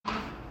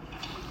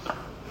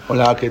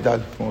Hola, ¿qué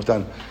tal? ¿Cómo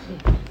están?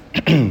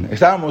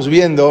 Estábamos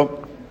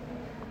viendo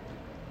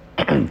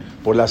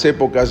por las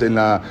épocas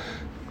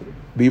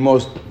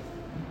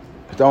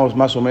estamos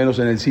más o menos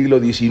en el siglo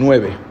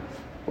XIX,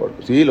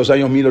 ¿sí? Los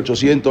años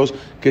 1800,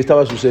 ¿qué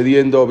estaba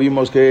sucediendo?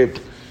 Vimos qué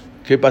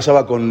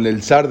pasaba con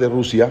el zar de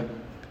Rusia,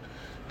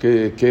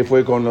 qué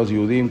fue con los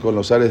Yudim, con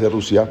los zares de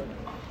Rusia,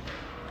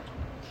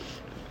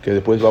 que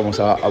después vamos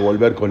a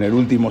volver con el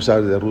último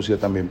zar de Rusia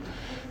también.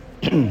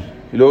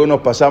 Y luego nos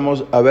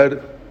pasamos a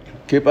ver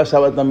qué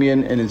pasaba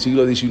también en el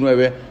siglo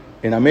XIX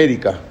en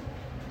América,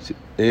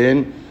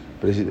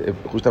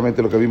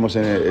 justamente lo que vimos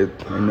en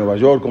Nueva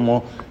York,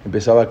 cómo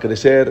empezaba a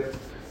crecer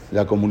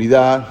la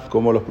comunidad,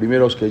 cómo los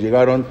primeros que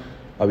llegaron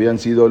habían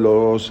sido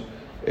los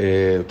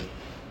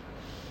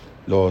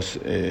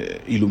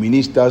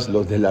iluministas,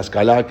 los de la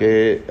Escalá,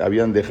 que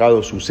habían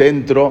dejado su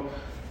centro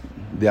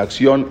de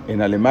acción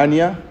en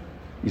Alemania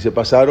y se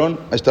pasaron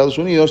a Estados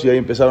Unidos y ahí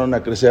empezaron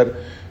a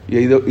crecer.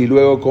 Y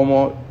luego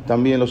como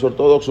también los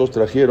ortodoxos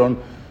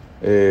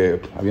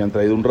habían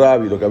traído un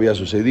rabí, lo que había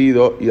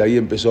sucedido, y ahí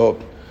empezó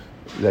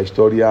la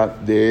historia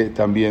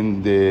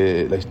también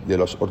de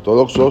los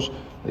ortodoxos,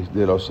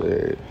 de los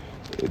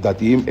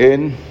datim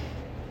en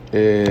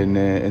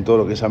todo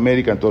lo que es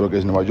América, en todo lo que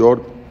es Nueva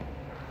York,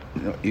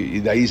 y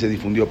de ahí se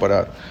difundió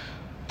para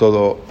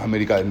toda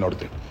América del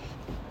Norte.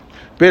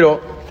 Pero,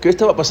 ¿qué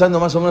estaba pasando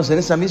más o menos en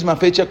esa misma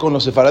fecha con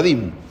los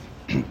Sefaradim?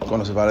 Con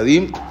los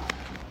Sefaradim,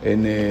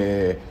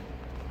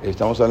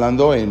 estamos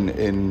hablando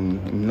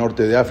en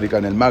norte de África,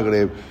 en el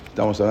Magreb,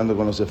 estamos hablando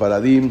con los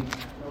Sefaradim,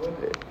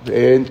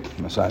 en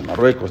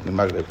Marruecos, en el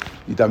Magreb.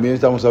 Y también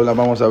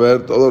vamos a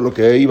ver todo lo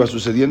que iba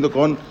sucediendo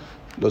con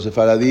los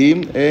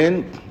Sefaradim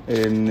en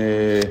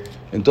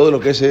todo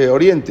lo que es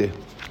Oriente.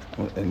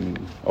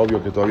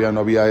 Obvio que todavía no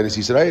había Eretz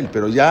Israel,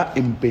 pero ya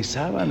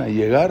empezaban a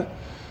llegar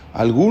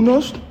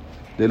algunos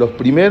de los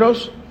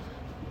primeros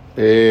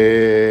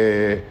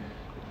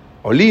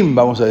Olim,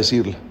 vamos a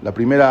decir, la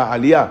primera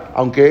Aliyá,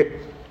 aunque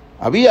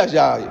había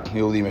ya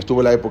Yehudim.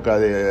 Estuvo la época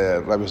de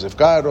Rabbi Yosef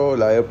Karo,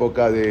 la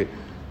época de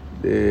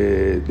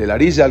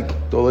Arizal,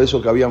 todo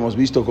eso que habíamos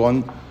visto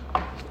con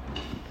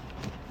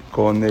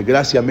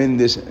Gracia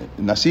Méndez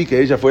Nasí,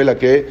 que ella fue la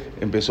que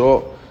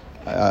empezó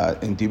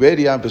en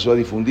Tiberia, empezó a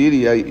difundir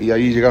y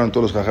ahí llegaron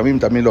todos los Jajamim,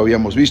 también lo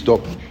habíamos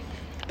visto.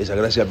 Esa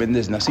Gracia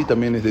Méndez Nasí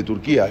también es de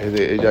Turquía,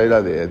 ella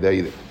era de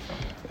ahí,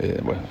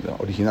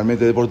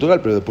 originalmente de Portugal,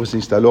 pero después se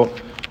instaló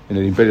en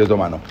el Imperio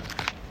Otomano.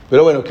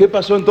 Pero bueno, ¿qué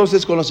pasó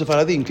entonces con los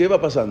Sefaradim? ¿Qué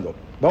va pasando?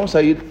 Vamos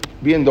a ir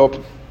viendo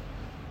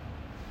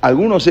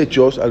algunos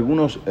hechos,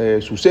 algunos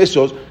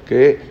sucesos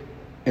que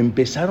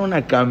empezaron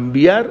a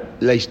cambiar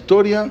la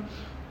historia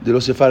de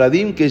los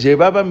Sefaradim, que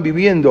llevaban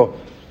viviendo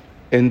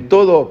en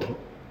todo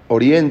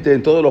Oriente,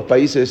 en todos los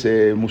países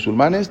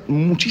musulmanes,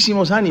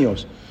 muchísimos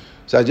años.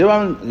 O sea,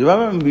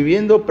 llevaban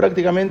viviendo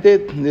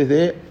prácticamente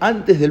desde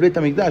antes del Bet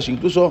HaMikdash.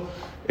 Incluso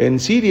en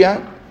Siria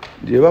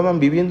llevaban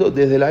viviendo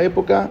desde la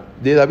época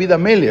de David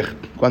Amelech,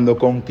 cuando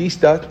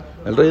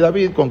el rey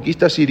David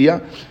conquista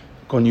Siria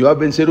con Yoab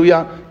ben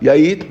Zeruya, y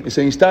ahí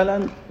se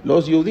instalan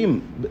los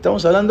Yehudim.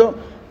 Estamos hablando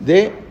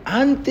de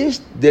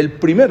antes del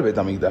primer Bet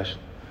HaMikdash.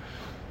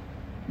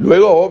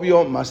 Luego,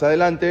 obvio, más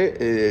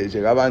adelante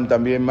llegaban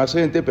también más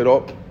gente,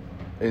 pero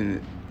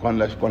con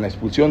la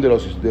expulsión de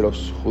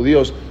los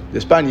judíos de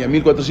España en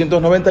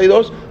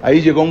 1492,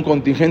 ahí llegó un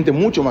contingente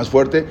mucho más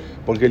fuerte,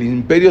 porque el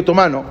Imperio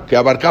Otomano, que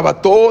abarcaba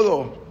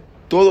todo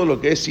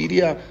lo que es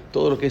Siria,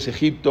 todo lo que es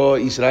Egipto,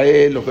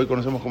 Israel, lo que hoy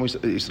conocemos como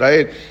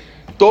Israel,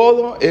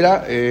 todo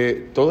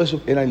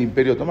eso era el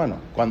Imperio Otomano.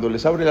 Cuando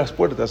les abre las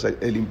puertas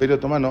el Imperio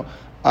Otomano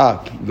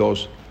a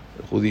los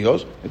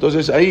judíos,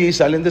 entonces ahí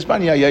salen de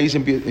España y ahí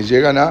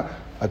llegan a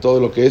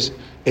todo lo que es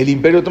el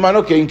Imperio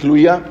Otomano, que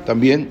incluía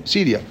también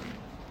Siria.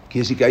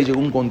 Quiere decir que ahí llegó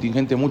un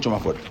contingente mucho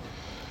más fuerte.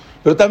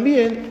 Pero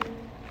también,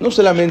 no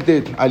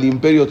solamente al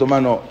Imperio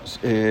Otomano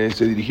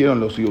se dirigieron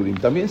los Yehudim,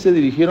 también se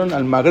dirigieron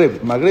al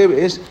Magreb. Magreb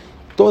es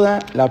toda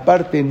la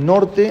parte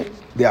norte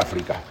de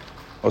África.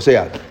 O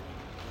sea,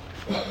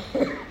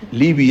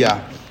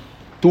 Libia,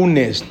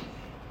 Túnez,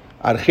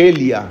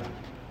 Argelia,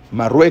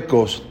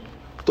 Marruecos,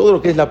 todo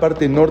lo que es la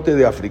parte norte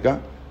de África,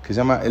 que se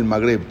llama el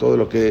Magreb, todo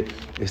lo que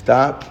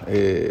está,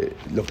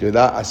 lo que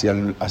da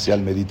hacia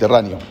el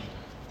Mediterráneo.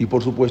 Y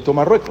por supuesto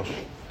Marruecos,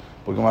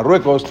 porque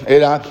Marruecos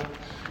era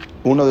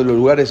uno de los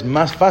lugares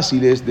más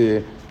fáciles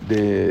de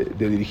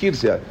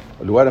dirigirse,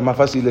 lugares más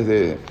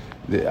fáciles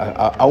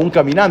aún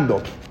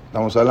caminando.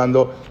 Estamos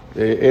hablando,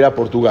 era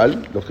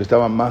Portugal, los que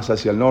estaban más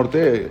hacia el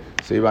norte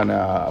se iban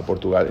a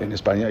Portugal, en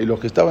España, y los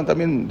que estaban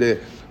también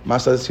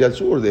más hacia el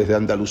sur, desde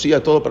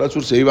Andalucía, todo para el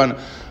sur, se iban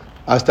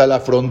hasta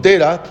la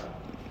frontera,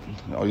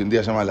 hoy en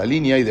día se llama la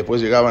línea, y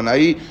después llegaban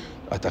ahí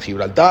hasta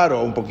Gibraltar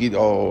o un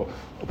poquito,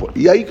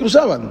 y ahí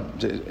cruzaban.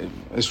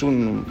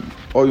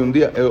 Hoy en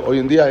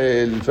día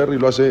el ferry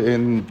lo hace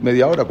en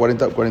media hora,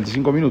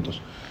 45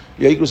 minutos,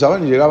 y ahí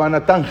cruzaban y llegaban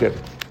a Tánger,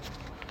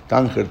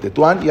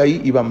 Tetuán, y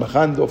ahí iban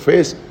bajando,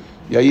 Fez,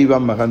 y ahí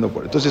iban bajando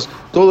por. Entonces,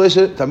 todo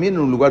ese también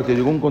era un lugar que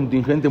llegó un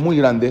contingente muy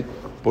grande.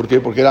 ¿Por qué?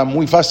 Porque era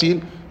muy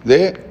fácil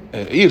de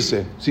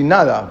irse, sin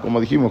nada,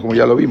 como dijimos, como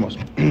ya lo vimos.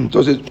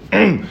 Entonces,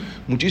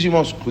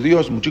 muchísimos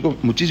judíos,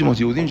 muchísimos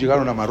Yehudim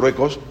llegaron a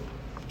Marruecos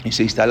y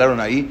se instalaron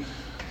ahí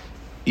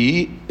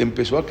y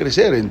empezó a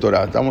crecer en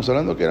Torah. Estamos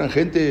hablando que eran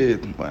gente,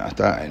 bueno,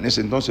 hasta en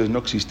ese entonces no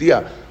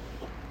existía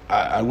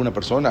alguna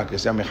persona que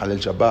sea Mejal el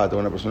Shabbat, o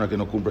una persona que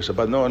no cumple el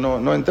Shabbat,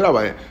 no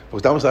entraba, porque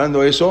estamos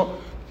hablando de eso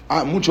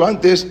mucho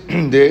antes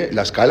de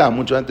la escala,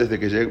 mucho antes de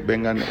que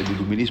vengan el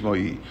iluminismo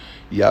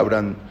y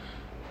abran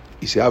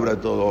y se abra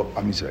todo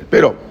a Israel.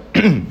 Pero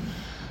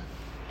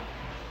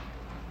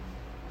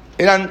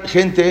eran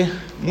gente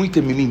muy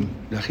temimim.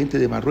 La gente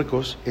de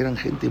Marruecos eran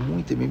gente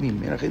muy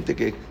temimim. Era gente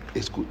que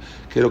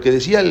lo que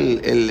decía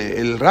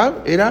el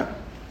Rab era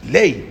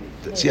ley.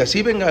 Si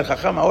así venga el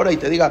Jajam ahora y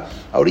te diga,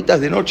 ahorita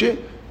es de noche.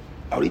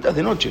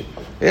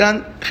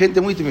 Eran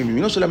gente muy temimim.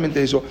 Y no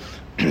solamente eso,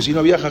 sino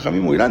había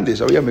Jajamim muy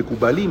grandes, había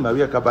Mekubalim,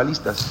 había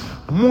cabalistas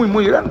muy,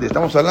 muy grandes.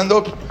 Estamos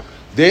hablando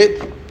de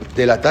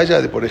la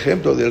talla, por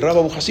ejemplo, del Rab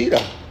Abu Hasira,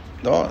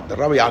 ¿no? Del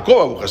Rab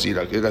Jacob Abu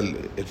Hasira, que era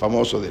el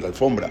famoso de la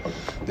alfombra,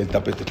 del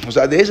tapete. O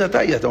sea, de esa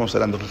talla estamos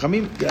hablando.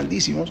 Jajamim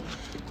grandísimos,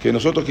 que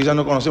nosotros quizás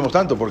no conocemos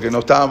tanto, porque no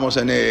estábamos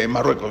en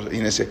Marruecos, y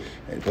en ese,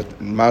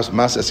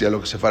 más hacia lo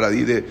que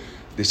Sefaradí de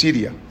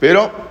Siria.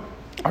 Pero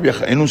había,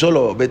 en un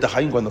solo Bet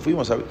Haim, cuando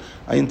fuimos,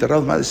 hay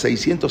enterrados más de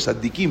 600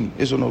 tzadikim.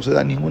 Eso no se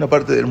da en ninguna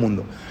parte del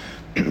mundo.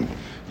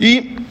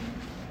 Y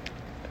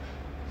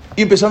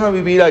empezaron a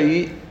vivir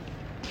ahí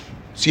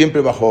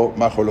siempre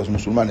bajo los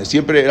musulmanes.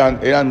 Siempre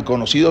eran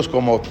conocidos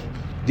como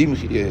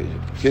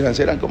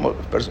eran como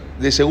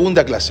de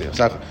segunda clase. O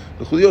sea,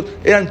 los judíos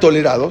eran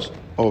tolerados,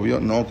 obvio,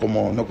 no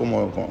como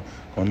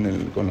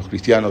con los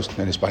cristianos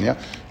en España,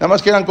 nada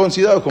más que eran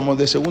considerados como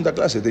de segunda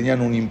clase.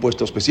 Tenían un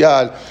impuesto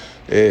especial,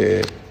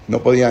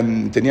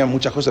 tenían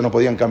muchas cosas, no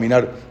podían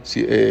caminar,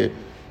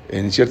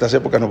 en ciertas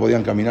épocas no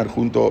podían caminar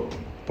junto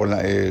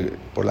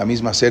por la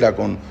misma acera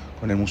con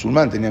el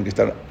musulmán, tenían que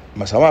estar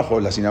más abajo,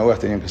 las sinagogas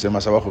tenían que ser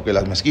más abajo que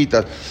las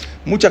mezquitas,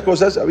 muchas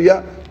cosas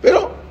había,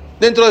 pero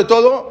dentro de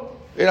todo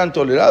eran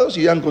tolerados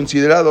y eran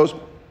considerados,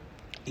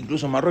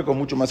 incluso en Marruecos,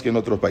 mucho más que en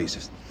otros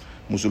países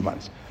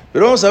musulmanes.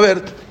 Pero vamos a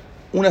ver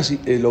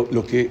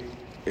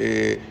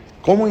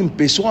cómo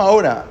empezó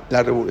ahora,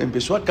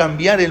 empezó a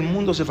cambiar el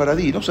mundo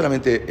sefaradí, no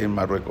solamente en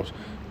Marruecos,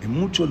 en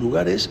muchos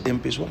lugares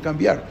empezó a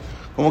cambiar,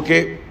 como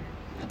que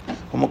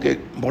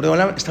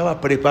Boreolam estaba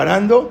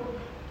preparando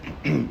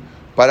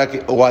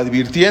o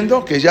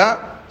advirtiendo que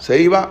ya se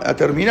iba a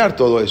terminar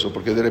todo eso,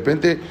 porque de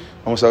repente,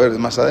 vamos a ver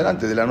más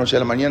adelante, de la noche a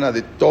la mañana,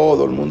 de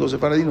todo el mundo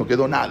sefaradí no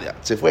quedó nada,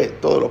 se fue,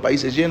 todos los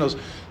países llenos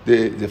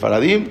de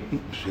Faradim,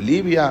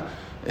 Libia,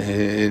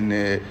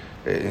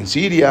 en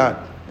Siria,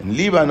 en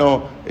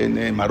Líbano,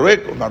 en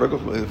Marruecos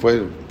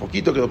fue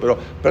poquito, pero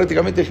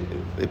prácticamente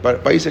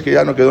países que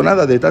ya no quedó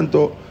nada de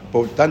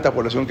tanta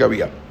población que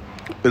había.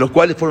 De los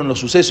cuales fueron los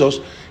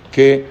sucesos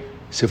que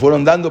se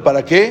fueron dando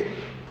para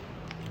que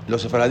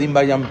los sefaradim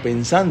vayan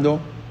pensando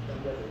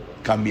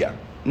cambiar.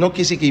 No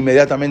quiere decir que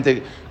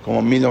inmediatamente, como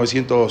en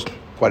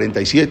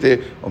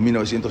 1947 o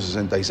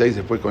 1966,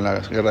 después con la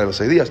guerra de los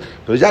 6 días,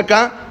 pero ya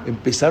acá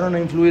empezaron a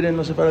influir en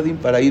los sefaradim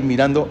para ir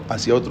mirando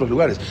hacia otros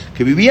lugares,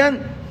 que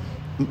vivían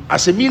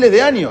hace miles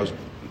de años.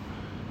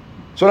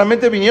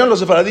 Solamente vinieron los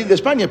sefaradim de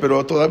España,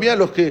 pero todavía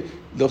los que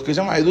se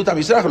llaman Eduta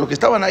Mizraj, los que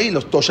estaban ahí,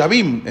 los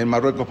Toshabim en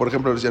Marruecos, por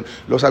ejemplo, decían,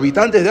 los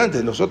habitantes de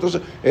antes, los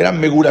otros eran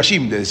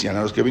Megurashim, le decían,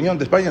 a los que vinieron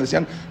de España le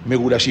decían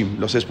Megurashim,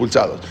 los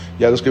expulsados,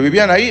 y a los que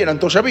vivían ahí eran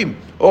Toshabim.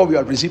 Obvio,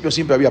 al principio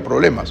siempre había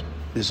problemas,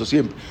 eso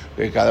siempre,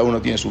 cada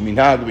uno tiene su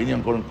minhag,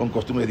 venían con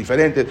costumbres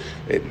diferentes,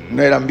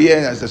 no eran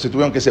bien, se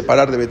tuvieron que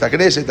separar de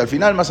Betacneset, al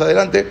final, más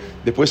adelante,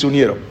 después se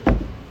unieron.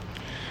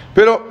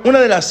 Pero una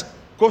de las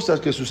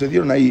cosas que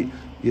sucedieron ahí,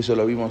 y eso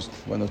lo vimos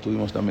cuando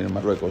estuvimos también en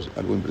Marruecos,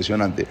 algo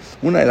impresionante.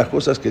 Una de las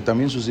cosas que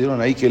también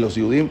sucedieron ahí, que los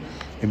Yehudim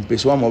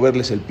empezó a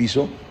moverles el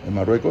piso en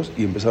Marruecos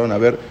y empezaron a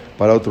ver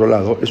para otro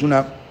lado. Es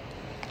una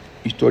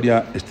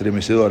historia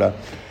estremecedora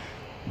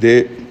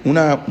de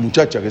una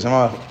muchacha que se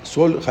llamaba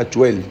Sol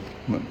Hachuel,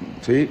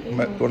 ¿sí?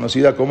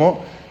 Conocida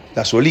como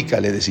la SOLIKA,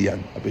 le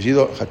decían,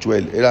 apellido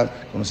Hachuel,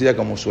 era conocida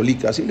como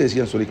SOLIKA, así le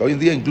decían SOLIKA. Hoy en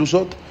día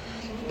incluso,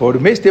 por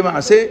mes de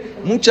Maasé,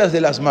 muchas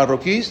de las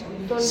marroquíes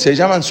se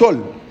llaman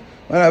Sol.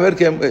 Van a ver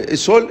que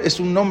Sol es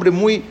un nombre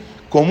muy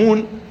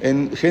común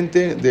en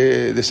gente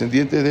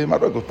descendientes de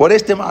Marruecos. Por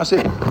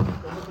Maasé,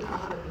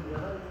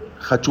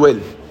 Hachuel.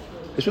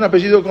 Es un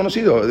apellido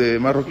conocido de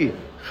marroquí.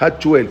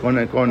 Hachuel,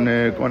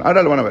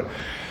 ahora lo van a ver.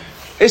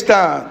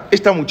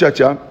 Esta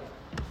muchacha,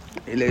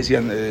 le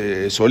decían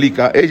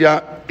SOLIKA,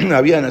 ella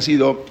había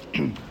nacido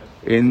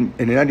en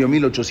el año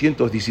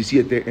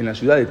 1817 en la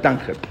ciudad de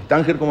Tánger.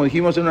 Tánger, como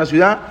dijimos, es una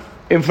ciudad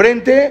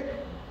enfrente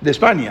de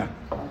España.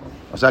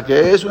 O sea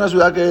que es una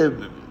ciudad que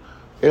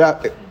era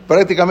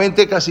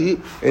prácticamente casi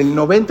el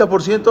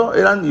 90%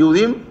 eran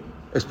Yehudim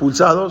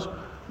expulsados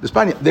de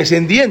España,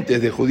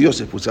 descendientes de judíos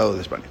expulsados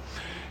de España.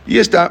 Y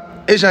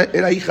ella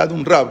era hija de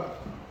un rab,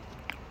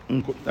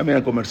 también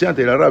era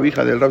comerciante, era rab,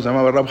 hija del rab, se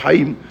llamaba Rab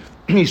Haim,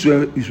 y su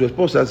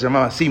esposa se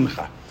llamaba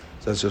Simcha.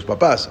 O sea, sus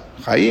papás,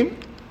 Haim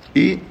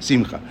y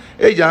Simcha.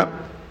 Ella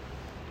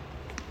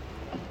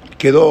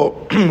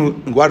quedó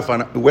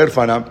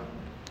huérfana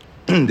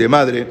de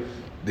madre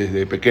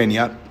desde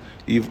pequeña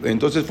y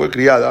entonces fue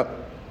criada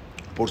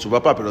por su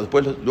papá, pero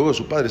luego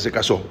su padre se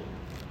casó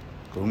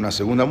con una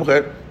segunda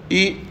mujer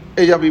y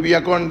ella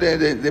vivía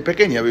de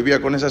pequeña,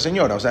 vivía con esa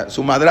señora, o sea,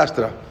 su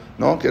madrastra,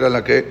 ¿no? Que era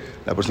la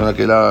persona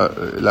que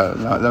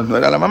no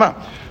era la mamá.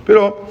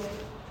 Pero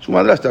su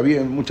madrastra,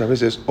 bien, muchas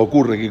veces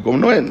ocurre que como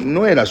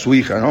no era su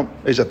hija, ¿no?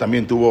 Ella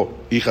también tuvo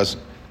hijas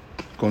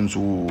con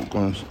su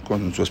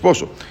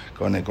esposo,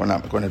 con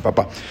el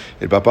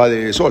papá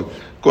de Sol.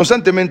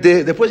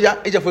 Constantemente, después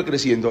ya ella fue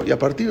creciendo y a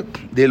partir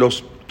de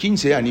los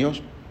 15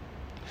 años,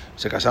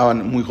 se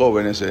casaban muy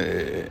jóvenes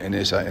en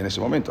ese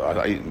momento.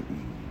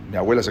 Mi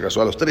abuela se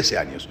casó a los 13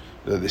 años,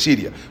 de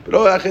Siria.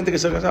 Pero hay gente que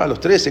se casaba a los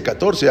 13,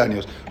 14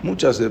 años.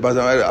 Muchas, vas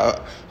a ver,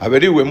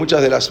 averigüe,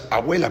 muchas de las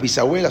abuelas,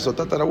 bisabuelas o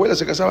tatarabuelas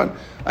se casaban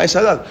a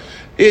esa edad.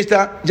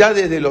 Esta, ya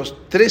desde los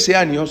 13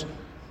 años,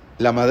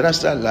 la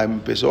madrastra le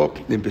empezó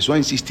a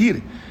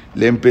insistir,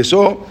 le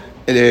empezó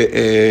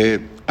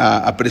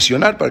a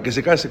presionar para que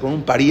se case con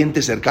un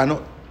pariente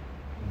cercano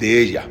de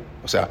ella,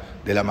 o sea,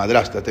 de la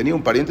madrastra. Tenía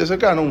un pariente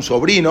cercano, un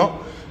sobrino,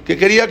 que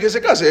quería que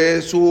se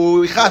case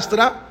su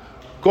hijastra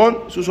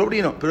con su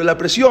sobrino, pero la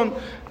presión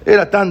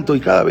era tanto y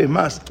cada vez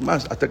más,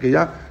 hasta que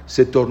ya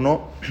se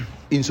tornó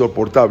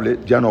insoportable,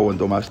 ya no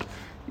aguantó más.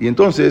 Y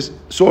entonces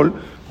Sol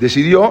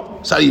decidió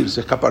salirse,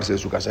 escaparse de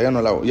su casa, ya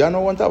no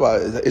aguantaba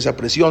esa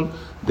presión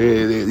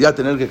de ya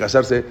tener que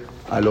casarse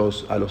a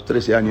los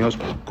 13 años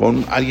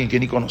con alguien que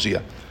ni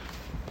conocía.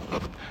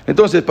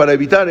 Entonces, para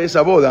evitar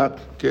esa boda,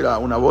 que era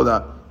una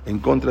boda en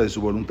contra de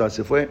su voluntad,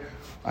 se fue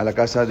a la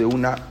casa de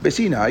una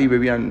vecina. Ahí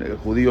vivían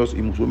judíos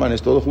y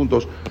musulmanes todos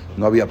juntos,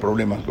 no había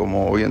problemas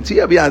como hoy en día. Sí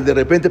había de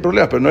repente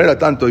problemas, pero no era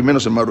tanto, y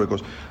menos en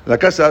Marruecos. La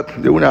casa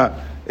de una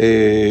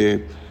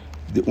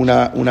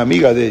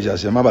amiga de ella,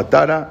 se llamaba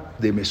Tara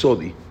de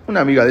Mesodi,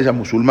 una amiga de ella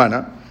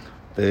musulmana,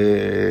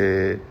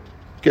 que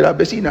era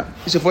vecina,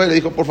 y se fue y le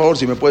dijo: por favor,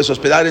 si me puedes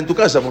hospedar en tu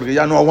casa, porque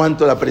ya no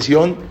aguanto la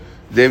presión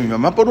de mi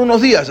mamá por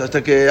unos días,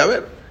 hasta que,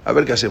 a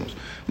ver qué hacemos.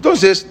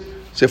 Entonces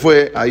se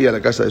fue ahí a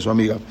la casa de su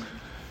amiga.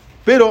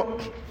 Pero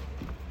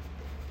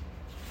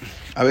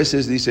a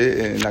veces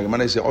dice, en la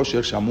Gemara dice,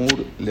 Osher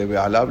Shamur le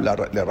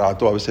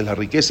rabató, a veces la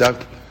riqueza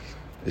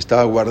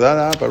está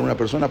guardada para una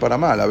persona para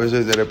mal. A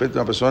veces de repente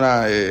una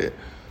persona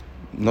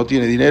no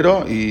tiene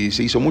dinero y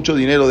se hizo mucho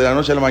dinero de la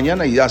noche a la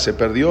mañana y ya se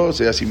perdió,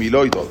 se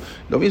asimiló y todo.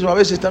 Lo mismo a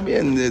veces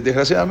también,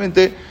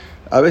 desgraciadamente,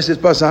 a veces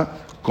pasa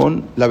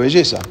con la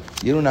belleza.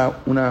 Y era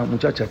una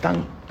muchacha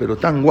pero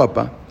tan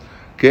guapa,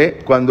 que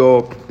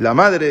cuando la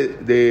madre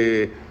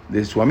de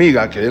su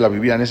amiga, que ella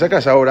vivía en esa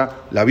casa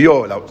ahora, la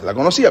vio, la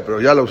conocía,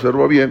 pero ya la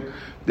observó bien,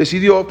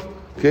 decidió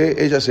que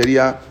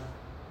ella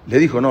le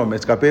dijo: no, me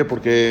escapé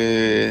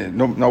porque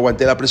no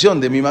aguanté la presión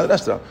de mi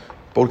madrastra.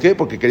 ¿Por qué?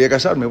 Porque quería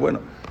casarme.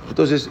 Bueno,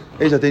 entonces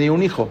ella tenía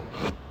un hijo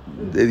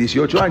de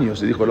 18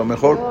 años y dijo: lo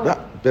mejor,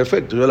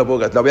 perfecto, yo la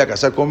voy a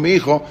casar con mi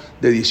hijo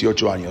de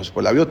 18 años.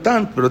 Pues la vio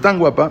pero tan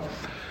guapa.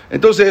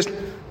 Entonces,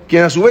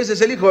 quien a su vez es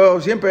el hijo,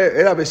 siempre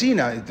era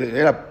vecina,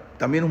 era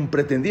también un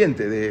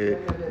pretendiente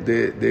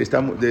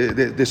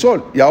de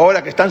Sol. Y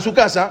ahora que está en su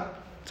casa,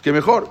 que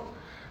mejor.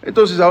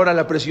 Entonces ahora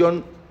la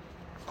presión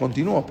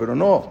continuó, pero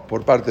no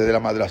por parte de la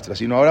madrastra,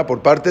 sino ahora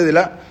por parte de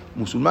la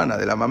musulmana,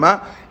 de la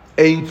mamá,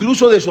 e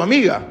incluso de su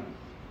amiga.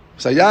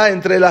 O sea, ya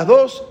entre las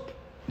dos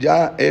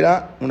ya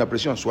era una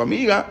presión. Su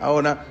amiga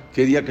ahora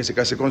quería que se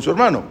case con su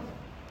hermano.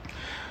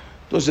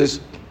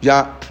 Entonces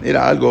ya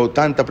era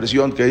tanta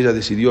presión, que ella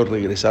decidió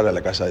regresar a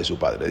la casa de su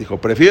padre.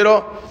 Dijo: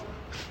 prefiero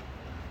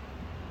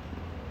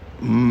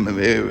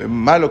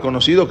malo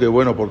conocido que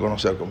bueno por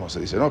conocer, como se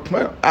dice, ¿no?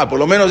 Bueno, por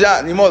lo menos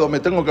ya, ni modo, me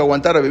tengo que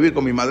aguantar a vivir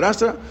con mi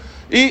madrastra,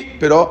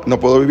 pero no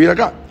puedo vivir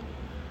acá.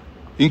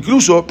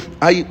 Incluso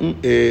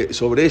hay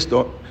sobre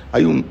esto,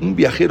 hay un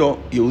viajero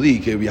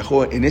yehudí que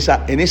viajó en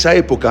esa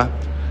época,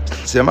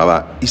 se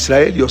llamaba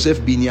Israel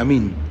Yosef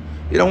Binyamin.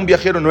 Era un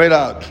viajero, no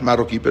era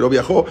marroquí, pero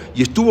viajó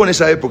y estuvo en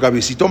esa época,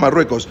 visitó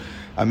Marruecos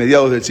a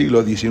mediados del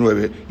siglo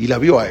XIX y la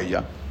vio a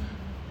ella.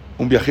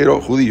 Un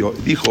viajero judío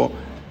dijo: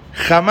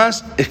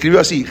 escribió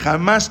así: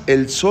 jamás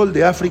el sol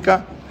de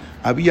África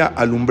había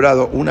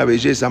alumbrado una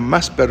belleza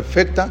más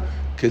perfecta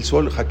que el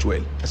sol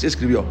Hachuel. Así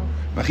escribió.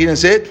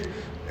 Imagínense,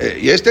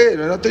 y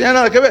no tenía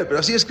nada que ver, pero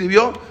así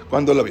escribió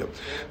cuando lo vio.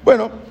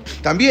 Bueno,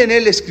 también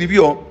él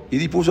escribió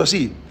y puso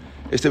así,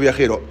 este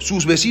viajero: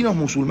 sus vecinos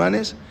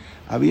musulmanes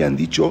habían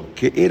dicho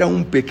que era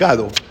un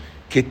pecado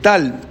que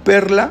tal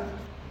perla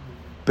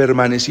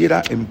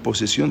permaneciera en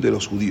posesión de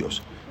los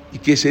judíos y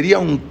que sería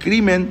un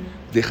crimen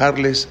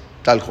dejarles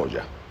tal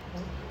joya.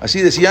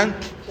 Así decían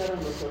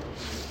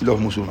los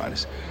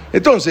musulmanes.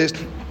 Entonces,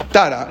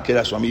 Tara, que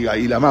era su amiga,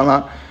 y la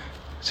mamá,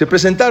 se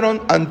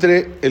presentaron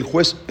ante el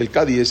juez. El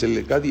Cadi es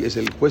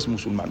el juez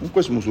musulmán, un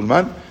juez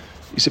musulmán,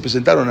 y se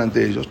presentaron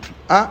ante ellos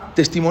a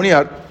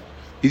testimoniar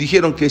y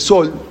dijeron que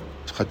Sol,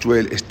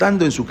 Hachuel,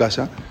 estando en su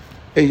casa,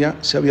 ella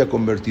se había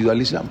convertido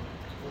al Islam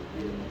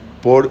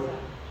por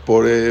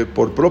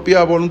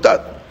propia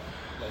voluntad.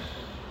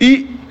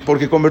 Y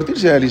porque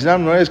convertirse al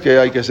Islam no es que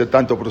hay que hacer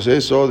tanto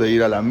proceso de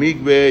ir a la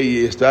mikve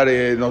y estar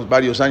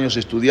varios años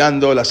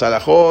estudiando la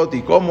salahot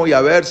y cómo y a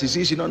ver si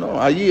sí, si no,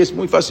 no. Allí es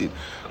muy fácil.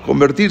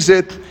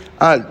 Convertirse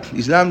al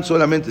Islam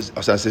solamente,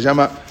 o sea,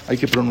 hay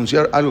que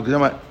pronunciar algo que se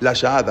llama la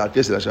shahada.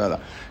 ¿Qué es la shahada?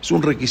 Es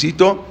un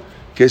requisito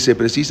que se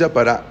precisa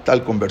para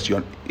tal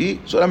conversión.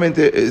 Y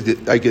solamente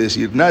hay que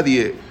decir,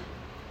 nadie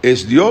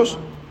es Dios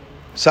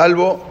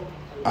salvo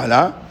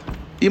Alá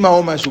y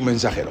Mahoma es un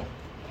mensajero.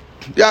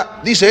 Ya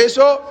dice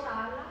eso,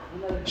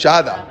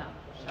 shahada.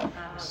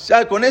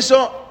 Ya con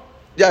eso,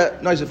 ya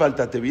no hace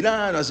falta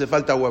tevilá, no hace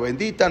falta agua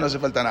bendita, no hace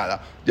falta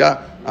nada.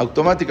 Ya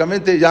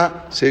automáticamente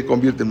ya se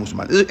convierte en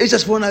musulmán.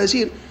 Ellas fueron a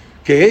decir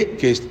que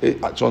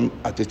son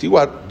a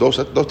testiguar,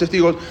 dos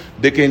testigos,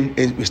 de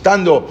que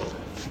estando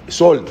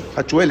Sol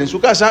Hachuel en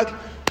su casa,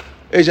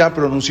 ella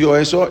pronunció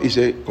eso y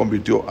se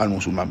convirtió al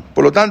musulmán.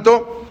 Por lo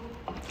tanto,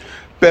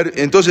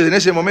 entonces en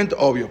ese momento,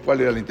 obvio,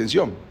 ¿cuál era la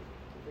intención?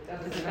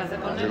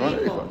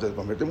 Se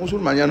convierte en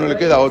musulmán, ya no le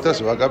queda otra,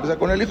 se va a casar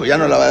con el hijo, ya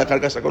no la va a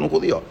dejar casar con un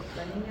judío.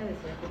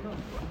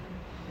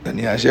 La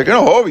niña decía que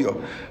no, obvio.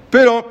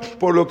 Pero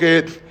por lo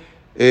que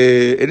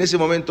en ese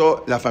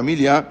momento la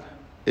familia,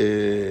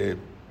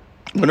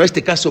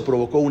 este caso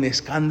provocó un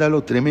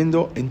escándalo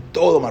tremendo en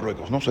todo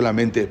Marruecos, no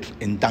solamente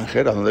en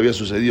Tánger, donde había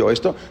sucedido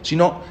esto,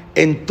 sino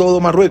en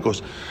todo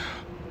Marruecos.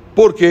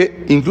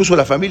 Porque incluso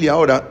la familia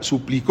ahora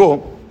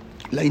suplicó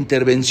la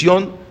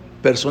intervención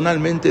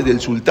personalmente del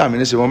sultán,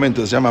 en ese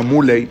momento se llama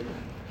Muley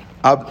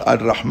Abd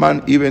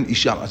al-Rahman ibn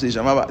Hisham, así se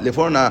llamaba. Le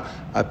fueron a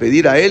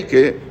pedir a él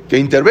que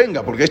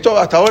intervenga, porque esto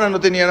hasta ahora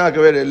no tenía nada que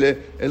ver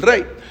el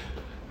rey.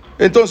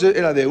 Entonces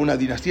era de una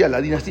dinastía,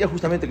 la dinastía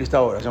justamente que está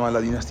ahora, se llama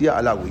la dinastía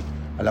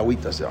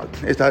alawita,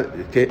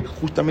 que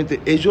justamente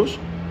ellos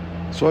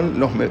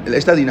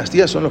esta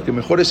dinastía son los que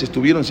mejores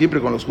estuvieron siempre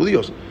con los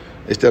judíos.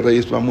 Este rey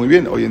está muy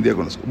bien hoy en día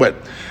con los judíos. Bueno,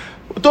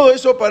 todo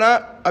eso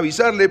para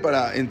avisarle,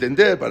 para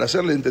entender, para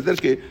hacerle entender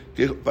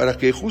para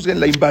que juzguen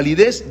la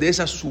invalidez de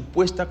esa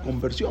supuesta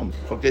conversión,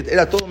 porque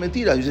era todo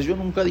mentira. Dice, yo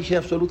nunca dije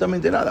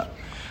absolutamente nada.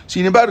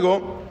 Sin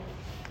embargo,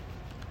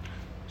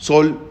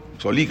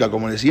 SOLIKA,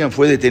 como decían,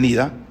 fue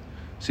detenida,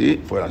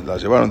 ¿sí? La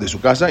llevaron de su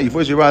casa y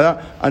fue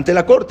llevada ante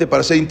la corte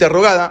para ser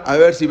interrogada a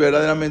ver si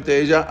verdaderamente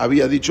ella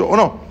había dicho o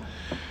no.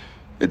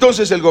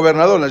 Entonces el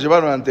gobernador, la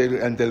llevaron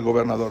ante el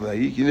gobernador de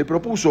ahí, quien le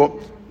propuso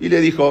y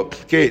le dijo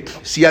que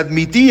si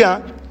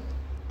admitía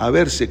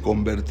haberse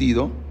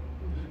convertido,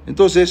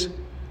 entonces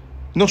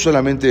no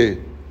solamente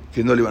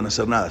que no le iban a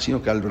hacer nada,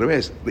 sino que al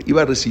revés,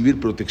 iba a recibir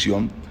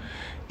protección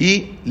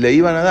y le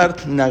iban a dar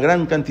una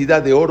gran cantidad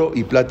de oro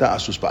y plata a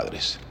sus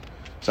padres.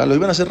 O sea, lo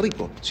iban a hacer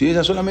rico. Si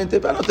ella solamente,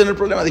 para no tener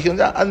problema, dijeron,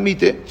 ya,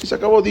 admite, y se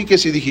acabó, di que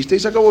si dijiste, y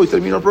se acabó, y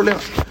terminó el problema.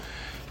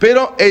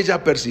 Pero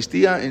ella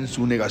persistía en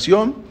su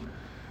negación.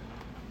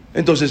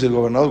 Entonces el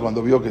gobernador,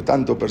 cuando vio que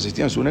tanto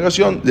persistía en su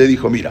negación, le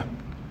dijo, mira,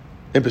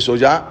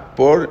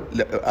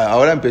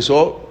 ahora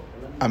empezó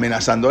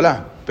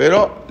amenazándola,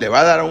 pero le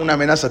va a dar una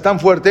amenaza tan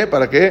fuerte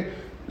para que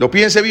lo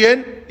piense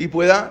bien y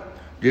pueda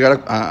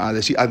llegar a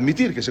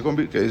admitir que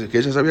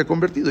ella se había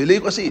convertido. Y le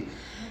dijo así,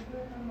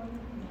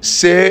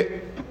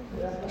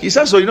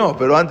 quizás hoy no,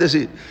 pero antes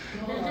sí,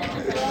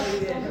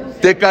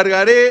 te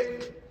cargaré,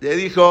 le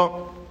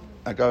dijo,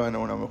 acá ven a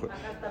una mujer,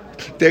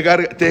 te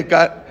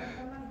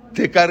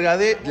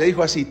cargaré, le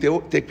dijo así,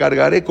 te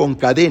cargaré con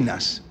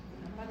cadenas.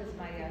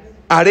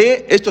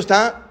 Esto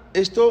está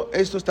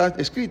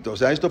escrito, o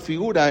sea, esto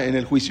figura en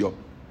el juicio.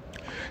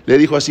 Le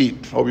dijo así,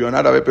 obvio en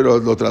árabe, pero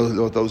lo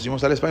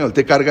traducimos al español.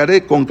 Te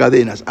cargaré con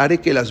cadenas, haré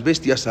que las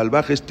bestias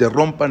salvajes te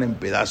rompan en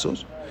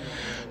pedazos.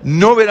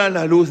 No verás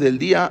la luz del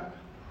día,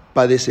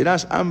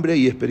 padecerás hambre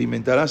y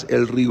experimentarás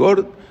el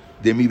rigor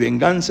de mi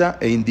venganza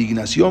e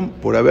indignación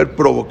por haber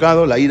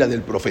provocado la ira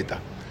del profeta.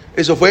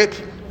 Eso fue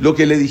lo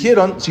que le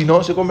dijeron si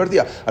no se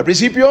convertía. Al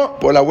principio,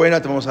 por la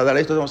buena, te vamos a dar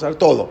esto, te vamos a dar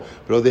todo.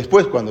 Pero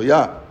después, cuando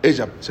ya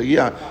ella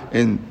seguía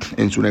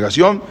en su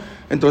negación,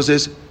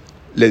 entonces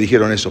le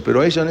dijeron eso.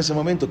 Pero ella en ese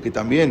momento, que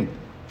también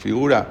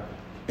figura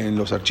en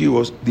los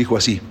archivos, dijo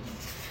así.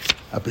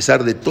 A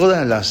pesar de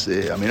todas las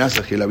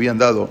amenazas que le habían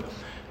dado,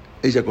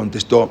 ella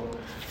contestó,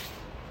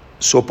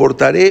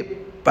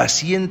 soportaré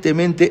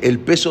pacientemente el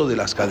peso de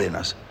las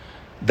cadenas.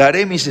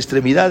 Daré mis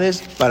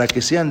extremidades para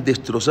que sean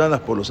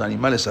destrozadas por los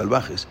animales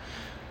salvajes.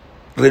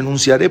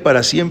 Renunciaré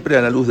para siempre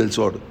a la luz del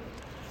sol.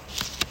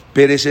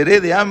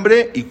 Pereceré de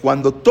hambre y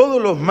cuando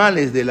todos los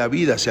males de la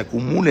vida se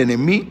acumulen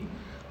en mí,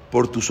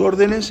 por tus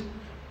órdenes,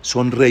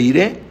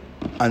 sonreiré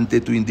ante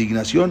tu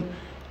indignación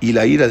y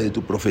la ira de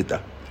tu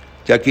profeta,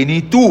 ya que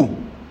ni tú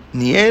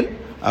ni él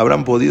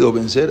habrán podido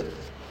vencer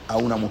a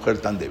una mujer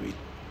tan débil.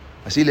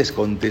 Así les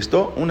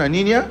contestó una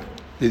niña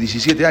de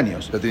 17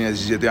 años, ya tenía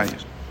 17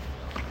 años.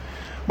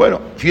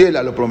 Bueno, fiel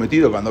a lo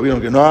prometido, cuando vieron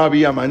que no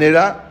había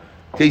manera,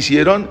 ¿qué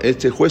hicieron?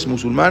 Este juez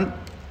musulmán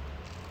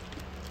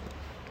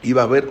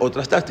iba a ver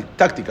otras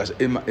tácticas.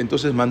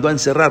 Entonces mandó a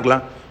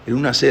encerrarla en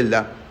una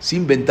celda,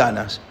 sin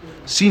ventanas,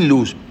 sin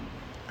luz,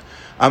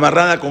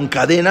 amarrada con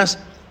cadenas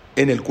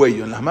en el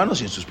cuello, en las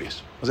manos y en sus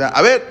pies. O sea,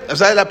 a ver,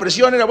 la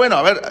presión era, bueno,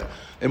 a ver,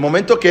 el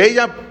momento que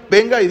ella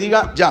venga y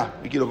diga, ya,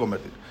 me quiero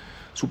convertir.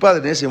 Su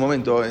padre en ese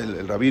momento,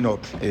 el rabino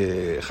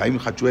Jaime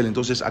Hachuel,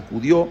 entonces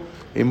acudió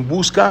en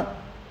busca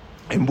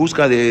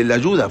de la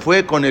ayuda.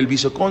 Fue con el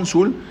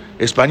vicecónsul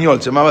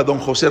español, se llamaba don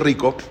José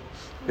Rico,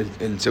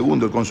 el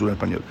segundo, el cónsul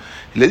español.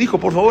 Y le dijo,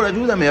 por favor,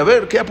 ayúdame, a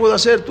ver, ¿qué puedo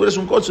hacer? Tú eres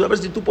un cónsul, a ver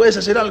si tú puedes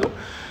hacer algo.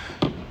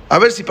 A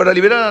ver si para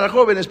liberar a las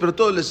jóvenes, pero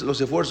todos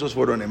los esfuerzos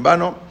fueron en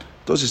vano.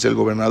 Entonces el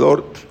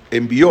gobernador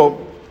envió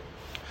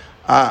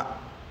a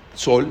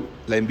Sol,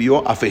 la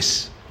envió a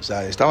Fez. O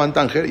sea, estaba en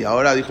Tánger y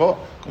ahora dijo,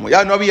 como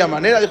ya no había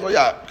manera, dijo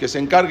ya, que se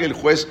encargue el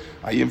juez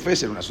ahí en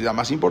Fez, en una ciudad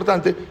más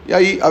importante, y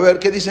ahí, a ver,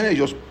 ¿qué dicen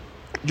ellos?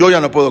 Yo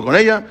ya no puedo con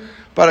ella,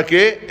 para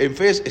que en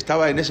Fez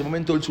estaba en ese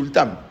momento el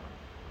sultán.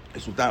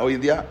 El sultán, hoy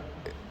en día,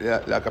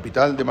 la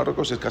capital de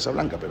Marruecos es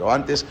Casablanca, pero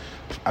antes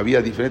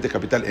había diferentes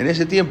capitales. En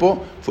ese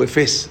tiempo fue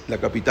Fez la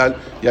capital,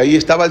 y ahí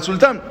estaba el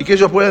sultán, y que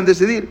ellos puedan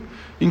decidir.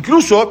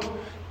 Incluso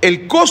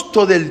el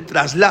costo del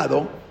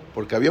traslado,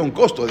 porque había un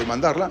costo de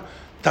mandarla,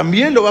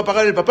 también lo va a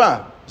pagar el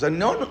papá. O sea,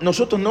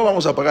 nosotros no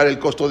vamos a pagar el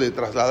costo de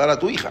trasladar a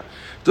tu hija.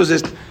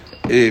 Entonces,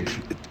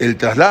 el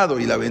traslado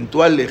y la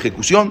eventual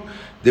ejecución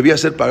debía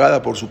ser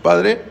pagada por su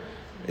padre,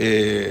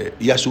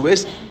 y a su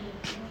vez,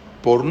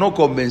 por no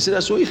convencer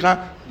a su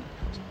hija,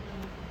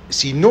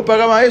 si no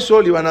pagaba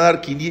eso, le iban a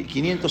dar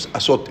 500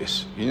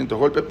 azotes, 500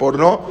 golpes por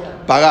no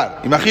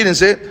pagar.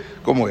 Imagínense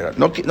cómo era.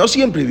 No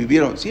siempre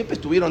siempre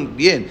estuvieron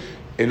bien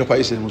en los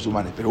países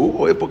musulmanes, pero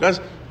hubo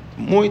épocas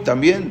muy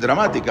también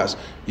dramáticas.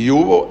 Y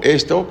hubo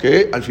esto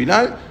que al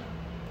final,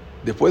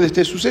 después de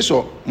este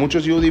suceso,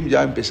 muchos Yehudim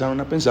ya empezaron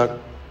a pensar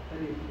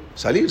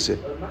salirse.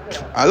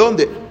 ¿A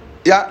dónde?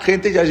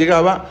 Gente ya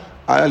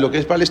llegaba a lo que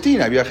es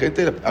Palestina.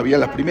 Había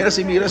las primeras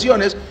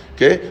inmigraciones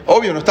que,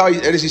 obvio, no estaba,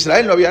 eres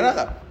Israel, no había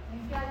nada.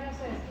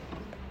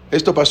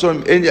 Esto pasó,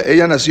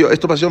 ella nació,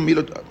 esto pasó en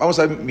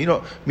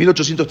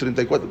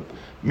 1834,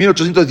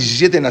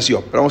 1817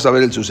 nació, pero vamos a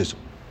ver el suceso.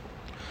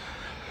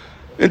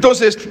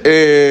 Entonces,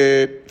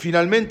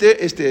 finalmente,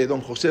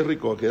 don José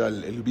Rico, que era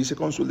el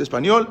vicecónsul de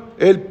español,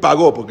 él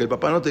pagó, porque el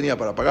papá no tenía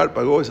para pagar,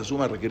 pagó esa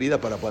suma requerida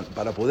para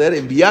poder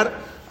enviar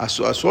a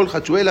Sol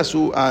Hachuel a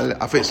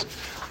Fez.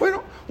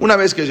 Bueno, una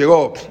vez que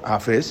llegó a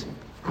Fez,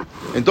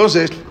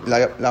 entonces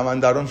la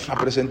mandaron a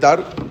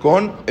presentar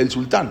con el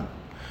sultán.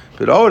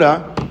 Pero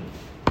ahora,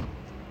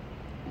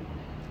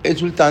 el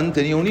sultán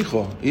tenía un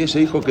hijo, y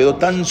ese hijo quedó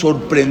tan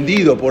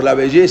sorprendido por la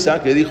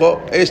belleza que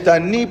dijo, esta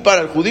ni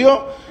para el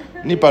judío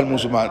ni para el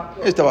musulmán,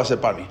 esta va a ser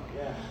para mí.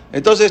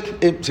 Entonces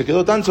se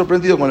quedó tan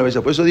sorprendido con la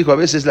belleza. Por eso dijo, a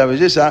veces la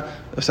belleza,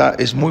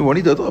 es muy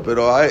bonito todo,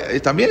 pero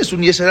también es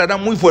un yesará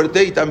muy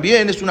fuerte, y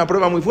también es una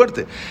prueba muy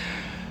fuerte.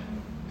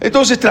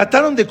 Entonces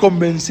trataron de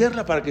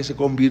convencerla para que se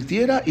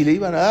convirtiera, y le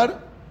iban a dar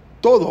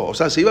todo. O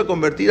sea, se iba a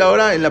convertir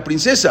ahora en la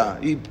princesa,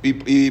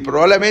 y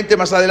probablemente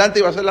más adelante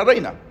iba a ser la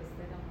reina.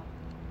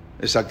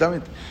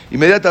 Exactamente.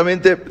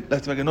 Inmediatamente,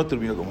 lástima que no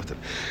terminó como está.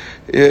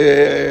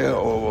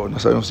 O no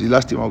sabemos si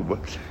lástima o...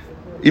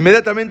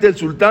 Inmediatamente el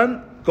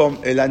sultán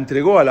la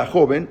entregó a la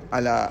joven,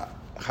 a la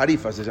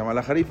jarifa, se llama.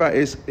 La jarifa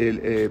es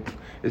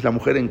la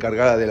mujer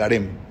encargada del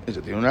harem.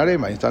 Ella tiene un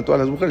harem, ahí están todas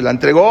las mujeres. La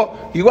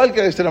entregó, igual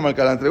que a Esther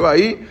Malca, la entregó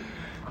ahí,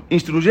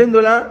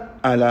 instruyéndola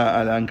a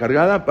la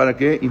encargada para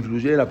que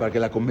influyera, para que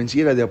la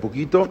convenciera de a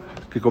poquito,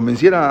 que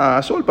convenciera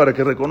a Sol para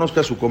que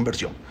reconozca su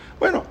conversión.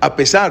 Bueno, a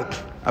pesar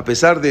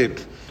de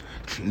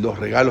los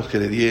regalos que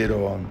le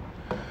dieron,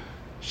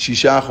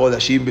 6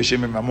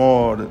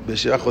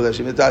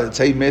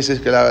 meses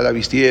que la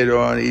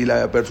vistieron y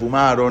la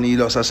perfumaron y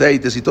los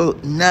aceites y todo,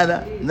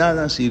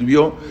 nada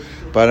sirvió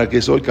para que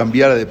Sol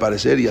cambiara de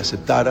parecer y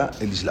aceptara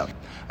el Islam.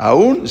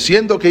 Aún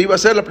siendo que iba a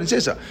ser la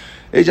princesa,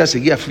 ella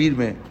seguía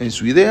firme en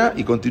su idea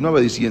y continuaba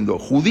diciendo,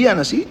 judía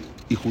nací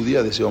y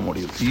judía deseo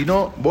morir, y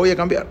no voy a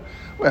cambiar.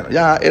 Bueno,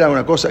 ya era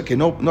una cosa que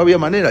no había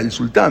manera. El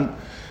sultán,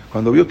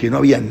 cuando vio que no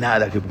había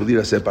nada que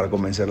pudiera hacer para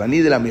convencerla, ni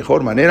de la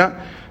mejor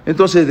manera,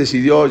 entonces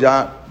decidió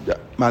ya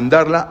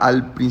mandarla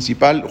al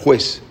principal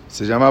juez.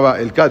 Se llamaba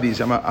el Cadi, se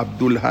llama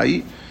Abdul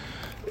Hay,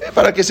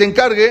 para que se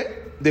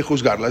encargue de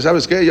juzgarla.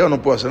 ¿Sabes qué? Yo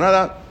no puedo hacer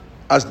nada,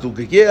 haz tú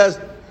que quieras,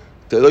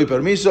 te doy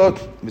permiso,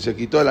 se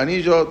quitó el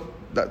anillo,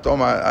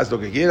 toma, haz lo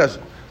que quieras.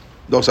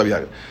 No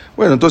sabía.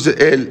 Bueno, entonces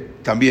él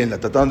también la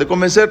trataron de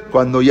convencer.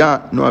 Cuando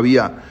ya no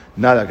había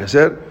nada que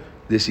hacer,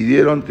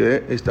 decidieron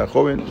que esta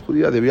joven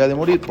judía debía de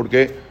morir,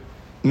 porque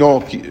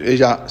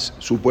ella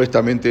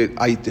supuestamente,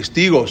 hay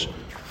testigos,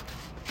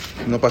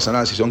 no pasa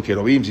nada si son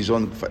querubim, si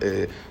son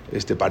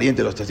parientes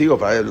de los testigos.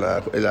 Para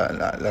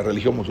la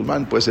religión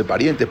musulmana puede ser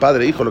pariente,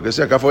 padre, hijo, lo que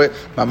sea. Acá fue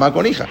mamá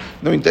con hija,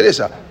 no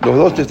interesa.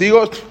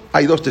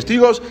 Hay 2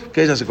 testigos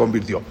que ella se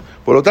convirtió.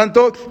 Por lo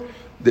tanto,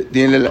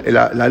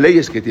 la ley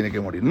es que tiene que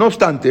morir. No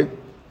obstante,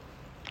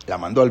 la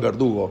mandó al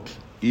verdugo.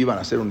 Iban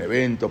a hacer un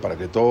evento para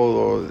que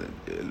todos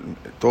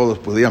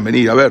pudieran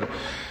venir a ver.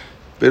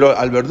 Pero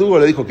al verdugo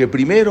le dijo que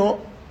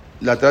primero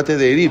la trate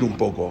de herir un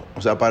poco.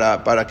 O sea,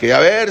 para que a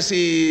ver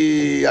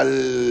si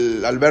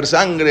al ver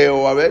sangre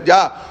o a ver...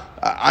 Ya,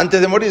 antes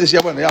de morir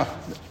decía, bueno, ya,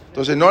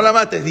 Entonces no la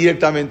mates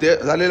directamente,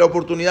 dale la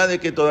oportunidad de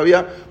que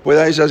todavía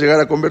pueda ella llegar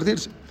a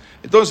convertirse.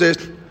 Entonces,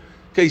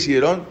 ¿qué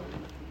hicieron?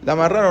 La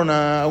amarraron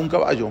a un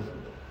caballo,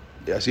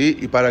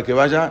 y para que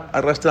vaya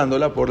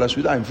arrastrándola por la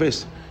ciudad en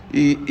Fez.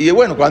 Y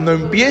bueno, cuando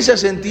empiece a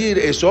sentir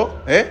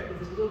eso,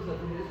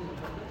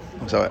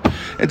 vamos a ver.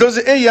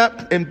 Entonces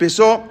ella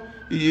empezó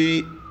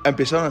y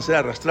empezaron a ser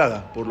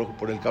arrastrada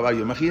por el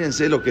caballo.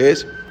 Imagínense lo que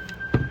es.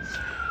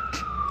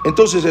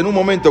 Entonces, en un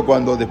momento,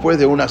 cuando después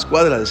de unas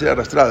cuadras de ser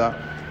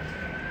arrastrada,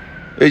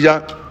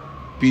 ella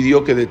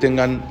pidió que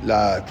detengan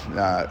la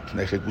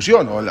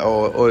ejecución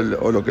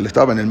o lo que le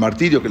estaba en el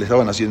martirio que le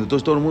estaban haciendo.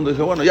 Entonces todo el mundo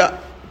dijo, bueno, ya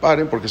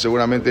paren, porque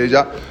seguramente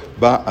ella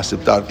va a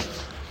aceptar,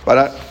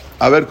 para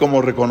a ver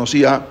cómo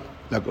reconocía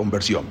la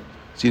conversión.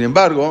 Sin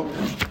embargo,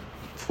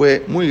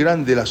 fue muy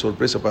grande la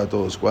sorpresa para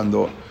todos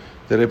cuando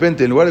de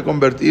repente, en lugar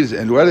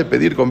de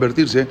pedir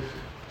convertirse,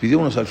 pidió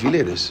unos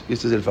alfileres.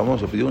 Este es el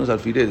famoso, pidió unos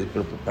alfileres.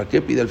 ¿Pero para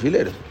qué pide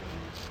alfileres?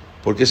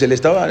 Porque se le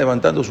estaba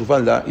levantando su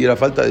falda y era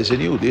falta de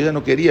seniut, y ella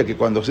no quería que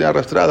cuando sea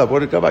arrastrada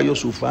por el caballo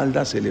su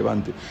falda se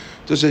levante.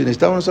 Entonces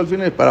necesitaban unos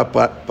alfileres para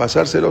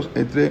pasárselos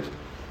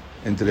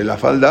entre la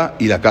falda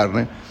y la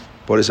carne.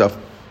 Por esa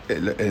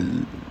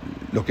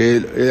lo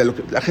que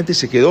la gente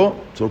se quedó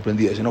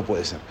sorprendida. Dice, no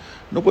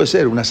puede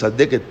ser una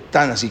tzaddik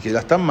tan así, que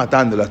la están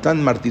matando, la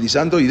están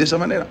martirizando, y de esa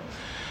manera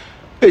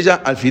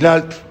ella al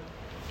final,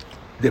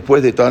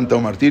 después de tanto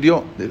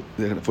martirio,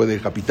 fue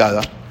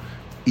decapitada.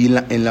 Y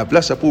en la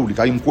plaza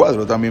pública hay un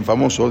cuadro también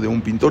famoso de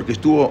un pintor que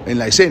estuvo en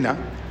la escena,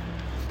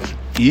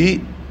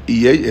 y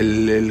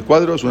el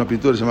cuadro es una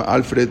pintura que se llama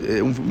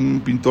Alfred,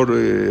 un pintor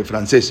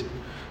francés.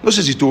 No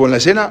sé si estuvo en la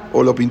escena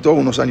o lo pintó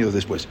unos años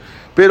después,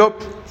 pero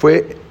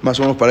fue más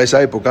o menos para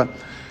esa época.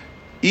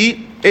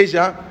 Y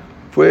ella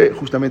fue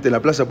justamente en la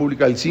plaza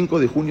pública el 5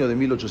 de junio de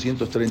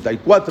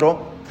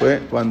 1834,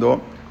 fue cuando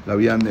la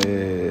habían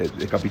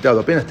decapitado.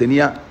 Apenas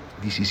tenía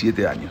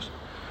 17 años.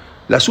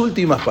 Las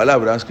últimas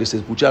palabras que se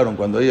escucharon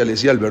cuando ella le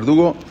decía al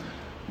verdugo,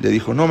 le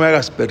dijo, no me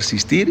hagas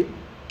persistir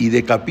y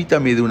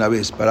decapítame de una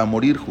vez para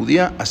morir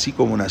judía, así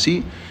como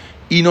nací,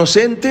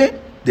 inocente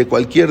de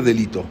cualquier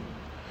delito.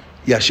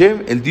 Y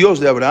Hashem, el Dios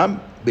de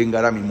Abraham,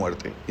 vengará mi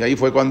muerte. Y ahí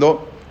fue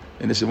cuando,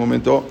 en ese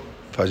momento,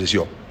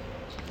 falleció.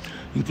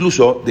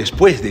 Incluso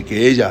después de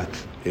que ella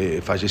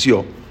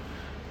falleció,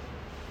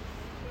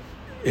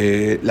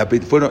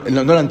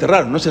 no la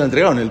enterraron, no se la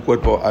entregaron el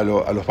cuerpo a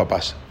los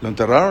papás, lo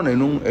enterraron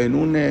en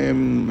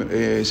un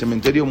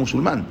cementerio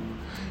musulmán.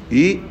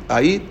 Y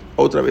ahí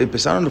otra vez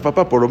empezaron los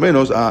papás por lo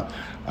menos a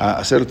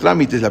hacer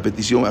trámites, a hacer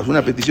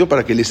una petición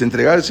para que les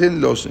entregasen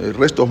los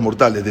restos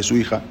mortales de su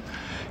hija.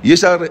 Y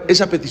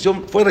esa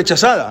petición fue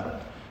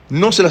rechazada,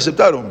 no se la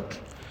aceptaron.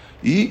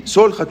 Y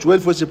Sol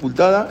Hachuel fue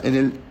sepultada en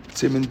el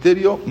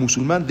cementerio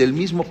musulmán del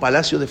mismo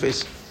palacio de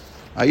Fez,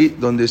 ahí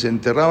donde se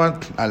enterraban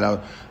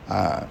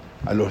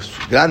a los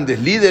grandes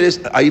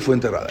líderes, ahí fue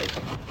enterrada.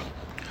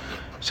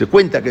 Se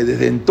cuenta que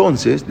desde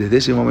entonces, desde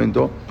ese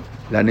momento,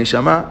 la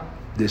Neyamá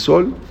de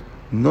Sol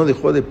no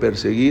dejó de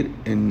perseguir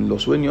en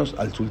los sueños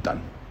al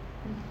sultán.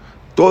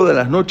 Todas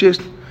las noches,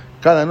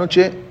 cada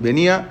noche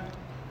venía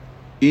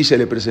y se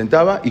le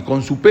presentaba, y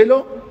con su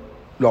pelo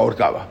lo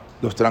ahorcaba,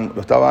 lo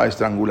estaba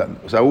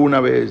estrangulando. O sea, una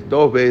vez,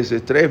 2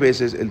 veces, 3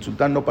 veces, el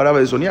sultán no paraba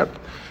de soñar.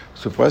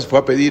 Se fue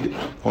a pedir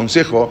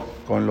consejo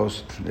con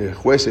los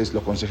jueces,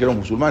 los consejeros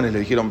musulmanes. Le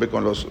dijeron, ve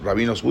con los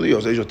rabinos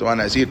judíos, ellos te van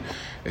a decir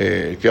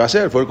qué va a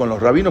hacer. Fue con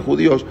los rabinos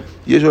judíos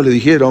y ellos le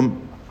dijeron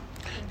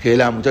que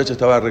la muchacha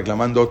estaba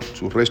reclamando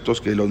sus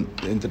restos, que lo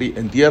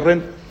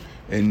entierren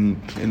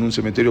en un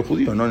cementerio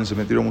judío, no en el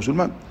cementerio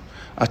musulmán.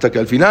 Hasta que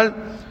al final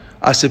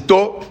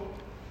aceptó,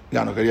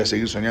 ya no quería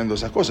seguir soñando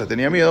esas cosas,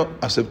 tenía miedo,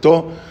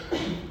 aceptó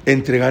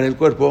entregar el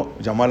cuerpo,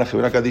 llamó a la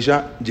Jebra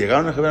Kadisha,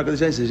 llegaron a la Jebra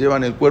Kadisha y se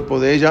llevan el cuerpo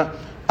de ella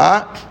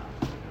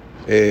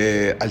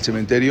al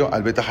cementerio,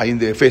 al Bet Haim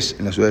de Fez,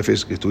 en la ciudad de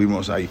Fez, que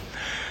estuvimos ahí.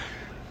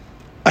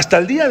 Hasta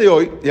el día de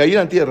hoy, de ahí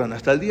la entierran,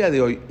 hasta el día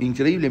de hoy,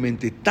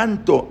 increíblemente,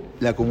 tanto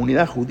la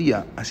comunidad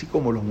judía, así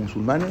como los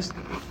musulmanes,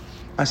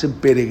 hacen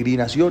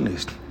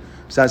peregrinaciones.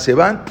 O sea, se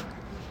van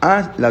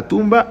a la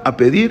tumba a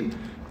pedir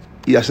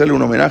y hacerle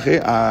un homenaje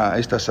a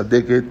esta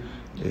tzaddik,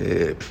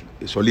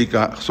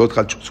 SOLIKA, Sol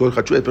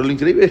Hachuel. Pero lo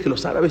increíble es que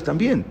los árabes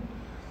también.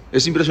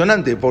 Es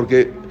impresionante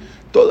porque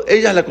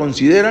ellas la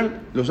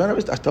consideran, los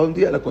árabes hasta un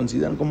día la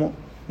consideran como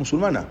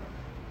musulmana.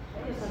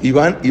 Y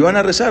van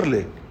a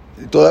rezarle.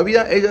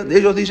 Todavía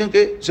ellos dicen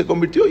que se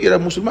convirtió y era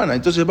musulmana.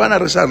 Entonces van a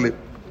rezarle.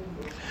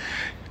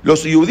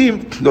 Los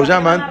Yudim los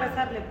llaman... ¿Van a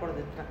rezarle por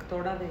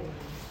detractora de...?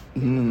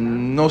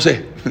 No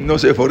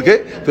sé por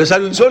qué, pero es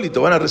algo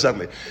insólito, van a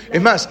rezarle.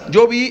 Es más,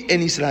 yo vi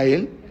en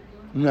Israel,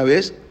 una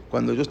vez,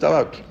 cuando yo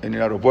estaba en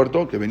el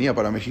aeropuerto, que venía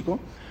para México,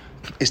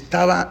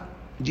 estaba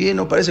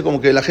lleno, parece como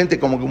que la gente,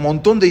 como que un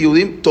montón de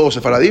Yudim, todos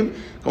Sefaradim,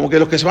 como que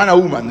los que se van a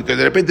Uman, que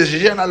de repente se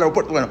llegan al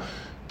aeropuerto, bueno,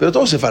 pero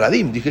todos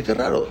Sefaradim. Dije, qué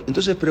raro.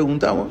 Entonces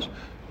preguntamos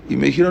y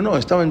me dijeron, no,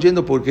 estaban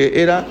yendo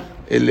porque era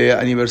el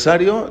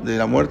aniversario de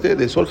la muerte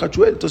de Sol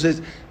Hachuel.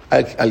 Entonces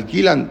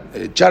alquilan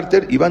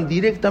charter y van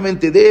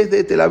directamente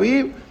desde Tel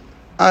Aviv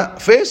a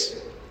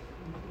Fez,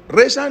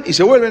 rezan y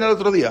se vuelven al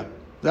otro día.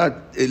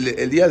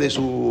 El día de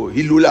su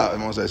hilula,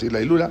 vamos a decir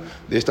la hilula,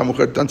 de esta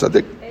mujer tan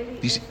tzadek.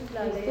 Esa es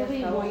la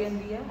ley hasta hoy en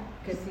día,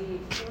 que si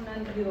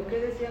 ¿qué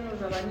decían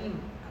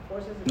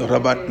los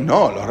rabanim?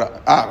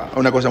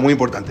 Una cosa muy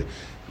importante.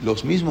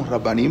 Los mismos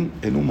rabanim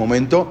en un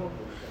momento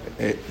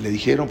le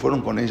dijeron,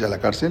 fueron con ella a la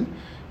cárcel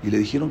y le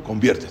dijeron,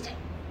 conviértete.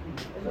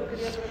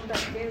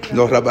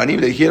 Los rabanim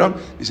le dijeron,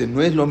 dicen,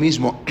 no es lo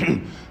mismo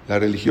la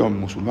religión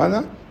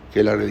musulmana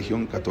que la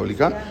religión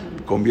católica,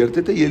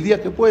 conviértete y el día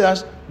que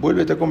puedas,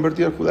 vuélvete a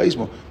convertir al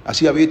judaísmo.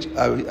 Así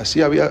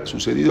había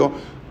sucedido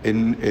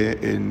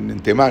en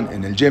Temán,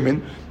 en el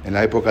Yemen, en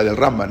la época del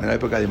Rambam, en la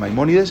época de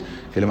Maimónides,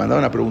 que le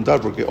mandaban a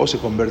preguntar porque o se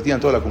convertían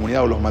toda la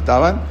comunidad o los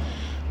mataban.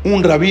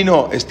 Un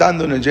rabino,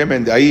 estando en el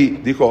Yemen, de ahí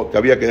dijo que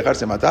había que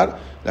dejarse matar,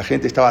 la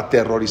gente estaba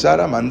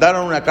aterrorizada,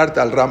 mandaron una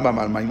carta al Rambam,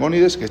 al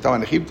Maimónides, que estaba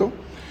en Egipto,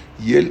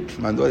 y él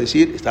mandó a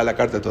decir, está la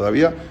carta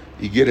todavía,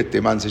 y Geret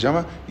Temán se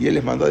llama, y él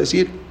les mandó a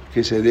decir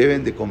que se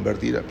deben de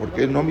convertir,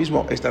 porque es lo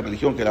mismo esta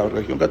religión que la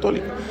religión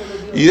católica,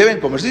 y deben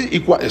convertirse,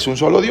 y es un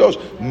solo Dios,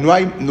 no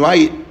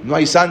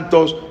hay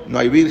santos, no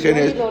hay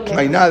vírgenes, no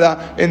hay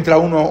nada, entra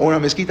uno a una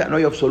mezquita, no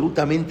hay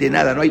absolutamente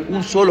nada, no hay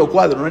un solo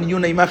cuadro, no hay ni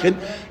una imagen,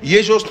 y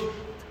ellos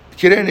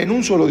creen en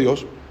un solo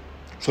Dios,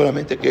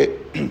 solamente que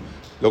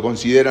lo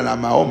consideran a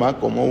Mahoma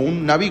como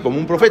un nabí, como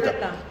un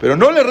profeta, pero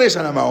no le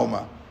rezan a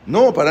Mahoma,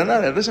 no, para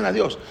nada, le rezan a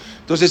Dios.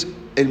 Entonces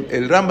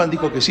el Rambam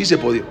dijo que sí se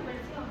podía.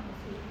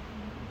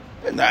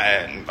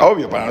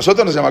 Obvio, para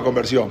nosotros no se llama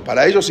conversión,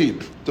 para ellos sí.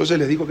 Entonces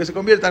les dijo que se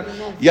conviertan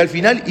y al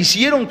final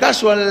hicieron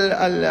caso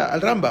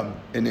al Rambam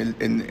en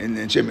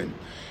el Yemen.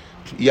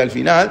 Y al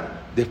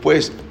final,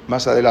 después,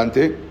 más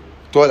adelante,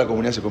 toda la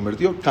comunidad se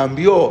convirtió,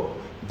 cambió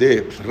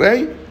de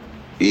rey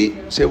y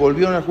se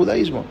volvieron al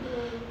judaísmo.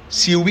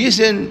 Si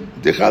hubiesen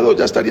dejado,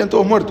 ya estarían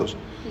todos muertos.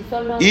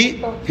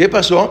 ¿Y qué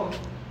pasó?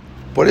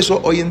 Por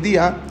eso hoy en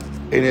día,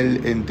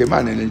 en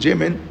Temán, en el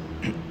Yemen,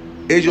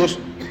 ellos...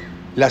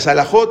 La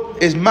Salahot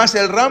es más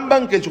el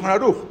Rambam que el Shulchan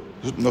Aruch.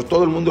 No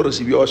todo el mundo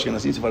recibió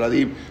Ashkenazim,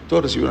 Sefaradim,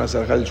 todos recibieron la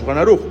Salahot del Shulchan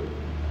Aruch.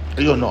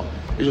 Ellos no,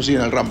 ellos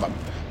siguen el Rambam.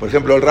 Por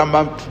ejemplo, el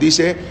Rambam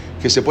dice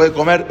que se puede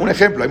comer, un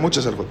ejemplo, hay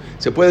muchas Salahot,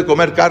 se puede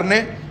comer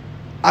carne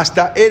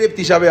hasta Erev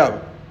Tisha B'Av.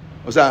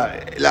 O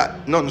sea,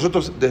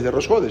 nosotros desde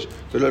Rosh Chodesh,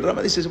 pero el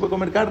Rambam dice que se puede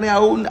comer carne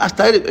aún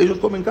hasta Erev, ellos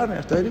comen carne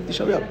hasta Erev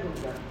Tisha B'Av.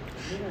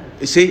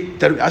 Sí,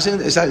 hacen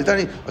el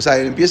Tanit, o sea,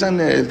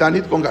 empiezan el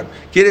Tanit con carne.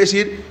 Quiere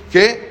decir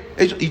que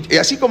ellos, y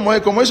así como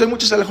eso hay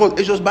muchos alajot,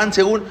 ellos van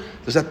según,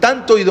 o sea,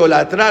 tanto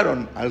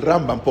idolatraron al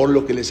Rambam por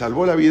lo que le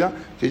salvó la vida,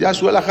 que ya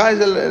su alajá es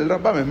el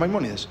Rambam, es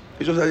Maimónides.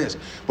 Ellos sabían eso.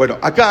 Bueno,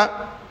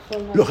 acá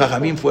los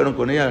jajamín fueron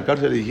con ella a la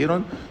cárcel y le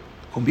dijeron,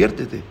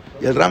 conviértete.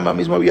 Y el Rambam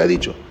mismo había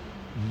dicho,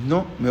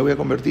 no me voy a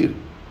convertir.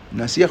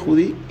 Nací a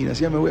judí y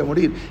nací a me voy a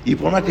morir. Y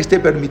por más que esté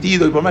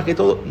permitido y por más que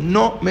todo,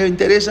 no me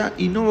interesa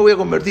y no me voy a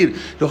convertir.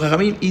 Los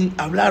jajamín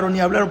hablaron y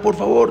hablaron, por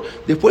favor,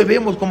 después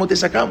vemos cómo te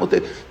sacamos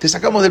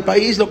del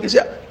país, lo que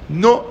sea.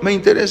 No me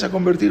interesa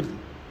convertir.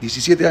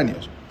 17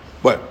 años.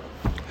 Bueno,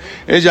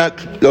 ella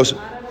los...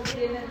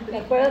 ¿Te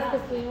acuerdas que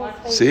estuvimos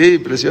ahí? Sí,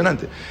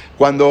 impresionante.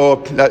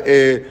 Cuando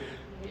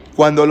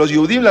los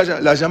Yehudim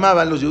la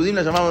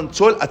llamaban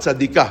Sol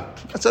HATZADIKA.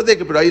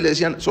 HATZADIKA, pero ahí le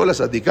decían Sol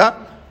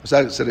HATZADIKA. O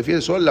sea, se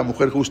refiere solo a la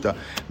mujer justa.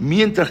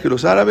 Mientras que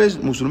los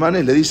árabes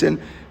musulmanes le dicen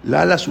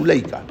la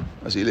SOLIKA.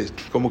 Así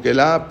como que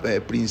la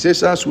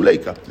princesa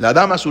SOLIKA, la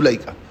dama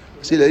SOLIKA.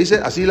 Así le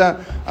dicen, así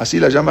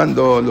la llaman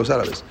los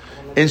árabes.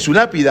 En su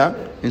lápida,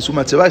 en su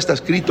matzebá, está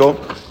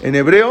escrito en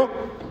hebreo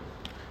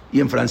y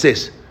en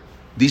francés.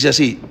 Dice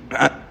así,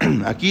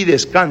 aquí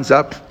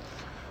descansa,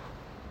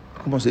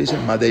 ¿cómo se dice?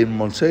 Madame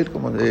Mosel,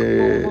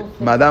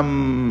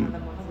 Madame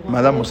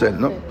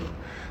Mosel, ¿no?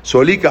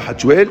 SOLIKA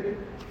Hachuel,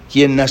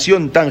 quien nació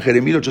en Tánger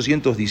en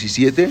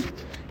 1817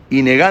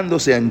 y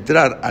negándose a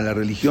entrar a la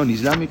religión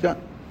islámica,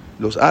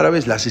 los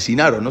árabes la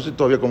asesinaron. No sé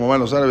todavía cómo van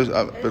los árabes,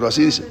 pero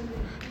así dice.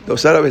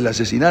 Los árabes la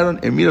asesinaron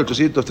en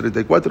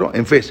 1834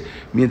 en Fez,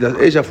 mientras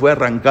ella fue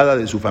arrancada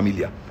de su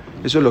familia.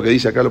 Eso es lo que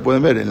dice acá, lo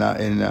pueden ver en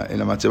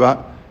la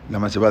matzebá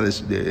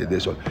de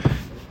Sol.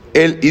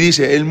 Y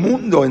dice, el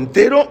mundo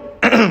entero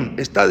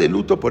está de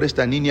luto por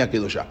esta niña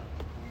Kedoshá.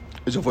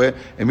 Eso fue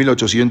en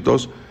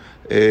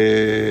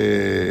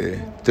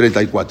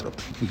 1834.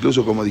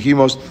 Incluso, como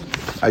dijimos,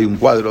 hay un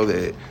cuadro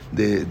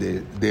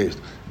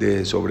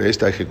sobre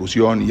esta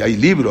ejecución y hay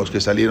libros que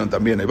salieron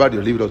también, hay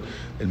varios libros,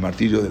 El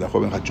martirio de la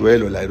joven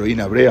Hachuel o La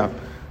heroína hebrea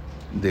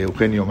de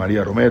Eugenio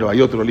María Romero, hay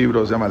otro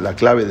libro que se llama La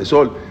clave de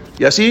Sol,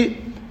 y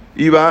así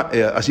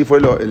fue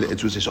el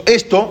suceso.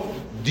 Esto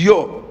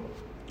dio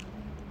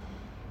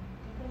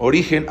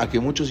origen a que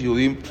muchos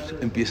Yehudim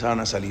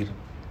empezaban a salir.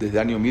 Desde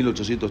el año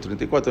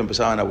 1834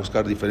 empezaban a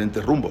buscar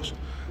diferentes rumbos.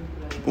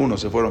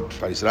 Unos se fueron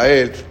para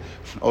Israel,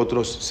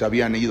 otros se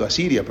habían ido a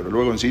Siria, pero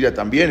luego en Siria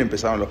también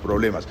empezaron los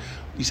problemas.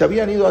 Y se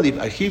habían ido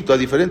a Egipto, a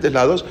diferentes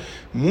lados.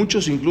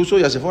 Muchos incluso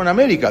ya se fueron a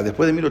América,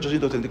 después de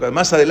 1834.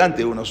 Más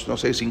adelante, unos,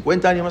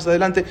 50 años más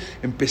adelante,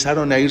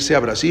 empezaron a irse a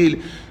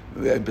Brasil,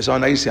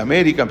 empezaron a irse a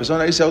América,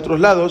 empezaron a irse a otros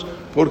lados,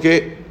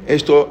 porque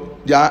esto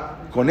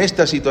ya, con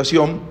esta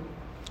situación,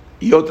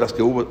 y otras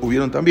que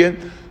hubieron también,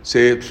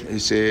 se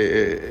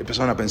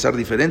empezaron a pensar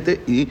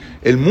diferente y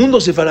el mundo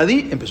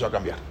sefaradí empezó a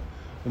cambiar.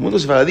 El mundo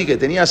sefaradí, que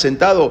tenía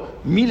asentado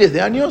miles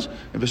de años,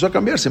 empezó a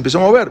cambiar, se empezó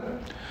a mover.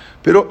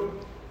 Pero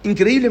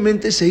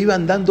increíblemente se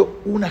iban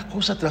dando unas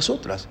cosas tras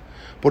otras.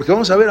 Porque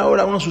vamos a ver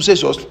ahora unos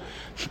sucesos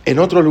en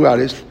otros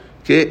lugares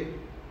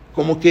que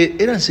como que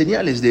eran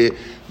señales de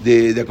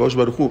Akadosh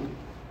Baruj Hu.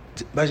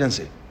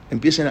 Váyanse,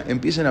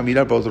 empiecen a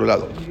mirar para otro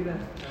lado.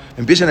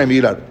 Empiecen a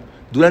emigrar.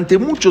 Durante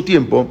mucho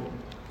tiempo,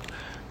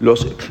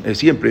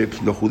 siempre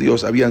los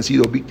judíos habían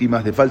sido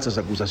víctimas de falsas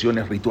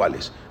acusaciones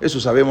rituales. Eso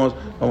sabemos,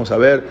 vamos a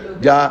ver,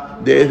 ya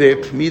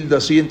desde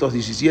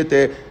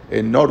 1217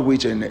 en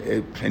Norwich,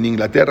 en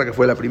Inglaterra, que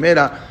fue la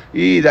primera,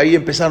 y de ahí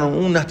empezaron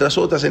unas tras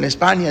otras en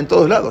España, en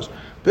todos lados.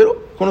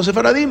 Pero con los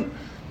Sefaradim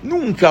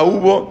nunca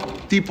hubo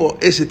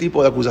ese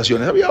tipo de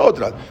acusaciones. Había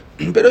otras,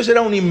 pero ese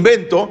era un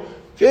invento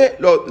que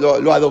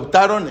lo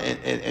adoptaron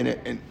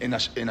en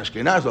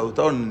Ashkenaz, lo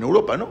adoptaron en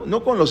Europa,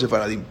 no con los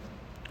Sefaradim.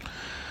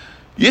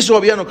 Y eso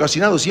habían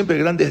ocasionado siempre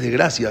grandes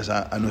desgracias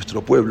a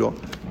nuestro pueblo.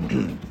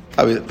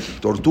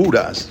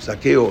 Torturas,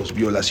 saqueos,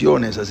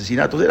 violaciones,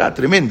 asesinatos, era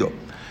tremendo.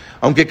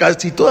 Aunque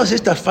casi todas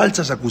estas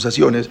falsas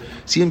acusaciones,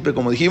 siempre,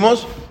 como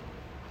dijimos,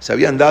 se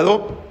habían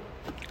dado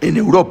en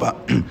Europa.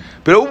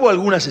 Pero hubo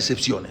algunas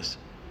excepciones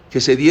que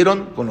se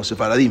dieron con los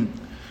Sefaradim,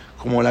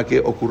 como la que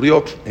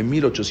ocurrió en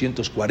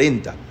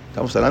 1840.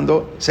 Estamos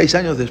hablando 6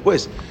 años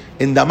después,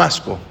 en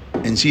Damasco,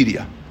 en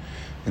Siria.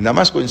 En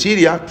Damasco, en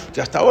Siria,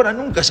 que hasta ahora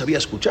nunca se había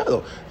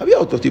escuchado. Había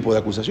otro tipo de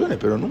acusaciones,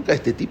 pero nunca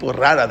este tipo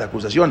rara de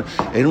acusación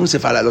en los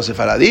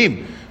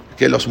Sefaradim,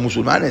 que los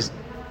musulmanes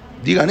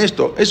digan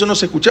esto, eso no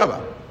se escuchaba.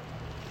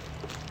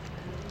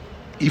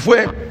 Y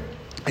fue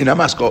en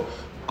Damasco,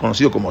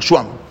 conocido como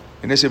Shuam.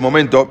 En ese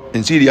momento,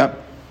 en Siria,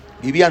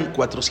 vivían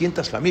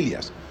 400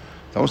 familias.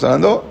 Estamos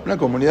hablando de una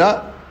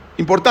comunidad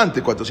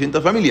importante,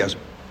 400 familias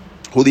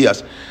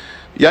judías.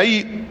 Y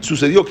ahí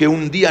sucedió que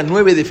un día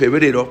 9 de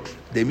febrero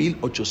de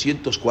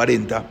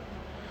 1840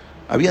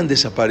 habían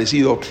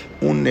desaparecido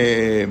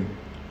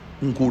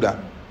un cura,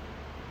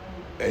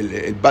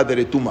 el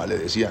padre Tuma, le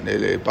decían,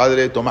 el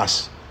padre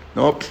Tomás,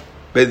 ¿no?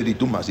 Pedri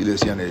Tumas, y le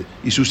decían él,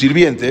 y su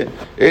sirviente,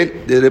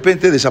 él de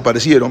repente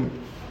desaparecieron.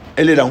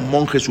 Él era un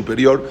monje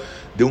superior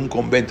de un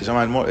convento, se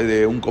llama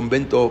de un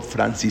convento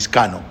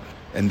franciscano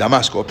en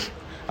Damasco.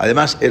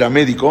 Además era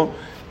médico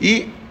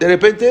y de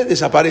repente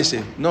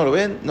desaparece. ¿No lo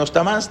ven? No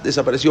está más,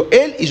 desapareció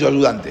él y su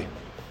ayudante.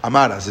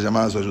 Amara se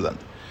llamaba su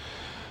ayudante.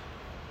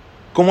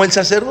 Como el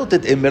sacerdote,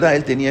 en verdad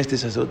este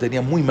sacerdote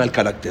tenía muy mal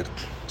carácter.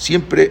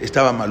 Siempre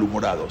estaba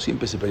malhumorado,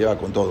 siempre se peleaba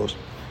con todos.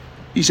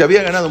 Y se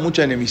había ganado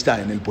mucha enemistad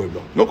en el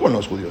pueblo. No con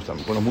los judíos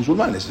también, con los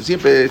musulmanes.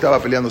 Siempre estaba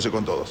peleándose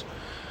con todos.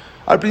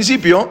 Al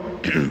principio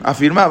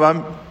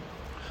afirmaban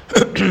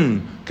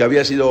que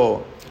había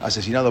sido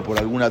asesinado por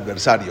algún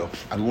adversario,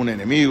 algún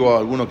enemigo,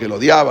 alguno que lo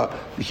odiaba.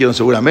 Dijeron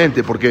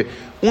seguramente, porque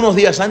unos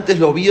días antes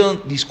lo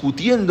vieron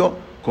discutiendo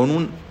con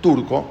un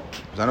turco,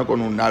 o sea, no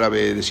con un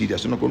árabe de Siria,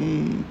 sino con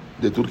un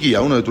de Turquía,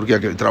 uno de Turquía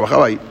que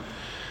trabajaba ahí,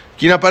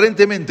 quien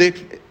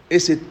aparentemente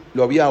ese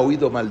lo había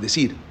oído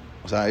maldecir.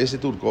 O sea, ese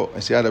turco,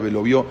 ese árabe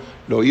lo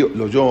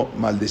oyó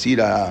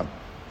maldecir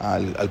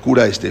al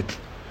cura este.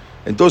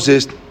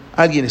 Entonces,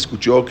 alguien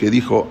escuchó que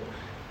dijo,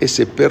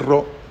 ese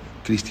perro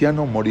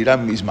cristiano morirá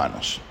en mis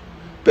manos.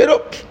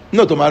 Pero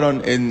no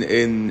tomaron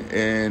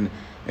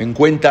en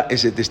cuenta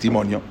ese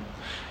testimonio.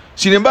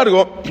 Sin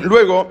embargo,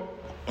 luego,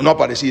 no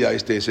aparecía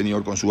este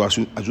señor con su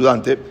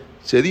ayudante,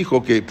 se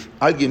dijo que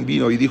alguien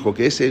vino y dijo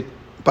que ese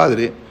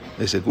padre,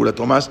 ese cura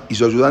Tomás y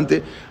su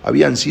ayudante,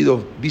 habían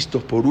sido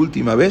vistos por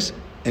última vez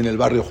en el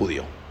barrio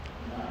judío.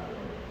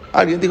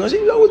 Alguien dijo, sí,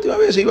 la última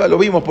vez lo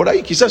vimos por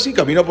ahí, quizás sí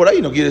caminó por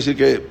ahí, no quiere decir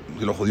que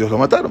los judíos lo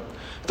mataron.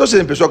 Entonces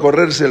empezó a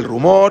correrse el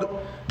rumor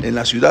en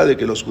la ciudad de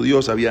que los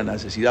judíos habían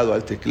asesinado a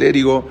este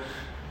clérigo,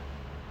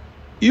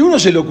 y uno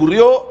se le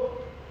ocurrió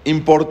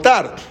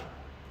importar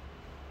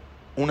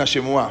una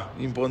shemuá,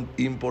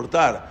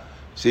 importar,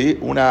 ¿sí?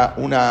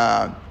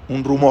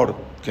 un rumor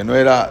que no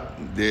era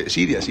de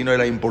Siria, sino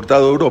era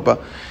importado de Europa,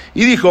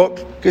 y dijo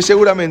que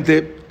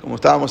seguramente, como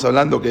estábamos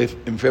hablando que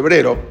en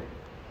febrero,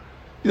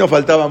 y nos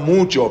faltaba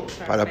mucho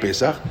para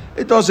Pesaj,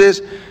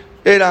 entonces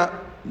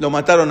lo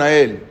mataron a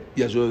él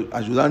y a su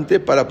ayudante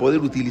para poder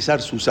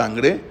utilizar su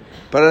sangre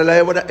para la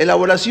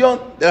elaboración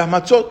de las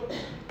matzot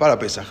para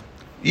Pesaj.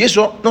 Y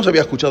eso no se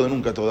había escuchado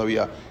nunca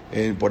todavía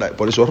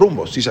por esos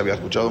rumbos, sí se había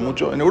escuchado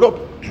mucho en Europa.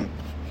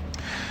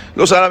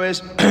 Los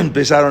árabes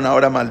empezaron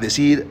ahora a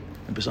maldecir,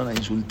 empezaron a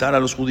insultar a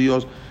los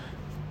judíos,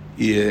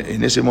 y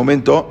en ese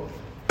momento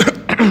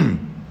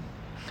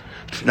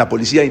la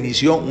policía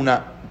inició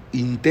una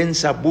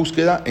intensa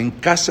búsqueda en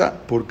casa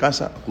por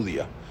casa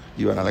judía.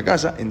 Iban a la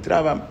casa,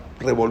 entraban,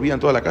 revolvían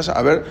toda la casa,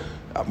 a ver,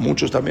 a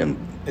muchos también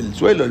el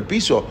suelo, el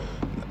piso,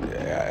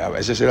 a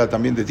veces era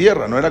también de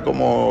tierra, no era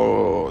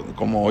como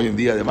hoy en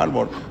día de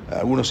mármol.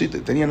 Algunos sí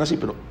tenían así,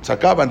 pero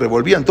sacaban,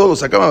 revolvían todo,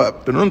 sacaban,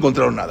 pero no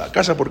encontraron nada.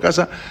 Casa por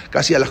casa,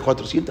 casi a las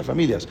 400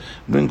 familias,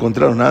 no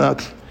encontraron nada.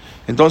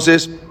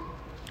 Entonces,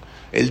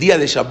 un día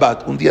de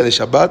Shabbat,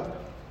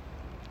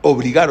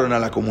 obligaron a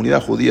la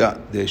comunidad judía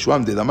de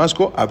Shuam, de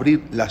Damasco, a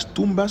abrir las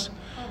tumbas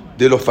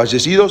de los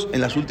fallecidos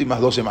en las últimas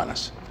 2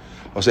 semanas.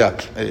 O sea,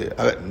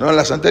 a ver, no en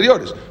las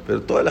anteriores,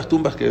 pero todas las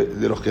tumbas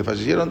de los que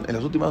fallecieron en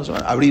las últimas 2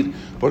 semanas, abrir,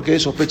 porque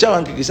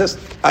sospechaban que quizás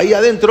ahí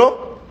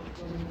adentro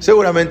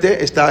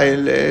seguramente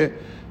están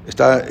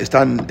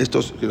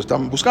estos que lo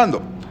están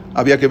buscando.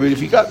 Había que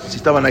verificar si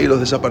estaban ahí los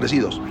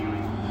desaparecidos.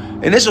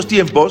 En esos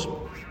tiempos,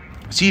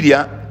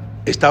 Siria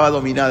estaba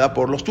dominada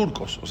por los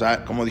turcos, o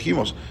sea, como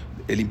dijimos,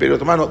 el Imperio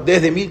Otomano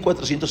desde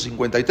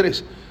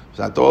 1453, o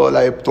sea, toda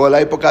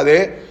la época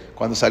de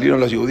cuando salieron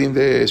los Yehudim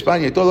de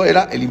España y todo,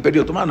 era el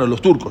Imperio Otomano,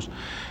 los turcos.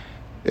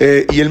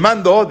 Y el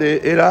mando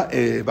era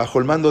bajo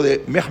el mando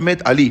de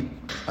Mehmet Ali,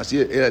 así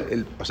era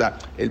el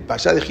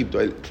pasha de Egipto,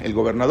 el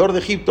gobernador de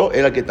Egipto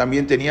era el que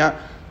también tenía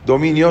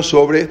dominio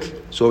sobre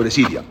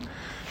Siria.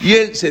 Y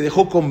él se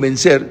dejó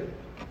convencer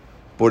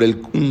por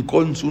un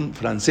cónsul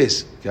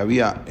francés que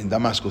había en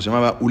Damasco, se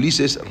llamaba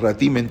Ulises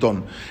Ratí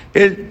Mentón.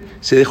 Él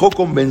se dejó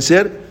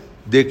convencer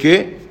de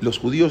que los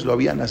judíos lo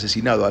habían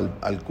asesinado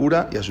al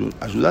cura y a su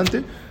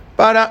ayudante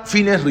para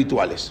fines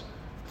rituales.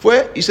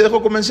 Fue y se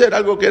dejó convencer,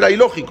 algo que era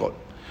ilógico.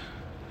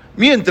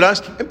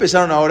 Mientras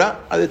empezaron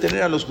ahora a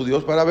detener a los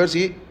judíos para ver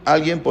si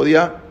alguien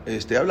podía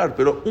hablar.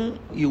 Pero un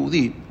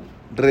yudí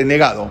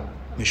renegado,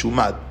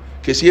 Meshumad,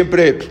 que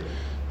siempre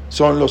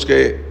son los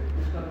que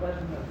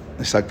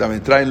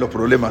exactamente traen los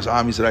problemas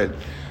a Israel,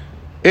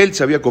 él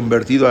se había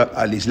convertido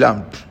al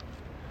Islam.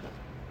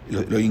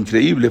 Lo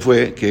increíble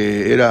fue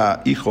que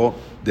era hijo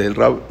del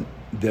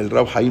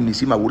Rab Haim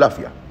Nisim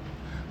Abulafia,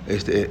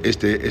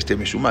 este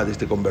Meshumad,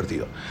 este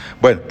convertido.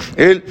 Bueno,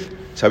 él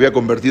se había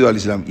convertido al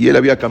Islam y él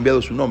había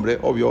cambiado su nombre,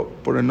 obvio,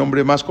 por el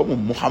nombre más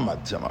común, Muhammad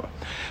se llamaba,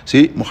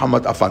 ¿sí?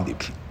 Muhammad Afandi.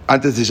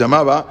 Antes se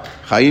llamaba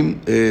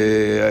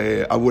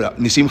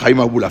Nisim Haim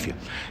Abulafia.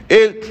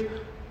 Él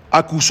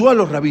acusó a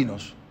los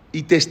rabinos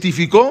y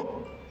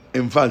testificó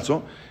en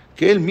falso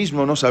que él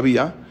mismo no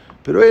sabía,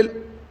 pero él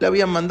le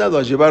habían mandado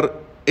a llevar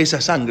esa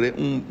sangre,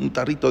 un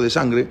tarrito de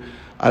sangre,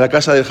 a la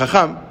casa del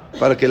jajam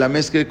para que la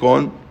mezcle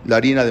con la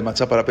harina de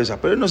matzá para pesas.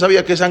 Pero él no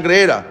sabía qué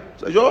sangre era.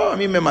 O sea, a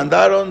mí me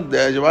mandaron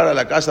de llevar a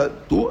la casa, a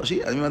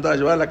mí me mandaron a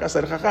llevar a la casa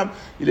del jajam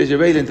y le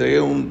llevé y le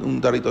entregué un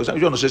tarrito de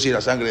sangre. Yo no sé si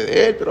era sangre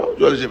de él, pero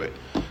yo le llevé.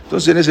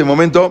 Entonces en ese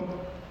momento,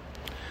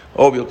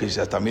 obvio que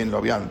quizás también lo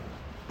habían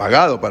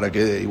pagado para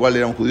que igual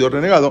era un judío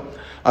renegado.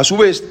 A su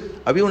vez,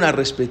 había una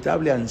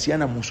respetable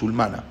anciana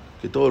musulmana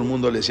que todo el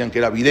mundo le decían que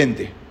era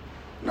vidente.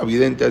 Una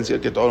vidente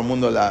anciana que todo el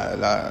mundo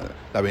la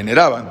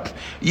veneraban.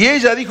 Y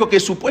ella dijo que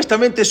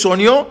supuestamente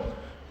soñó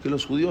que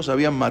los judíos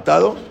habían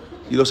matado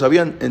y los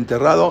habían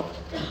enterrado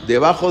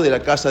debajo de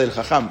la casa del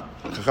jajam.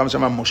 El jajam se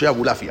llama Moshe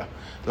Abulafia.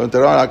 Lo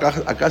enterraron a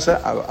la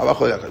casa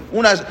abajo de la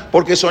casa.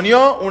 Porque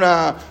soñó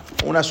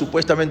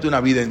supuestamente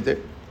una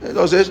vidente.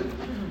 Entonces,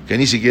 que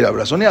ni siquiera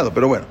habrá soñado,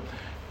 pero bueno,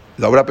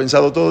 lo habrá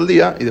pensado todo el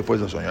día y después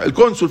lo soñó. El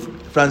cónsul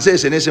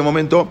francés en ese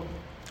momento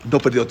no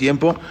perdió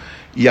tiempo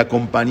y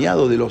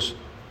acompañado de los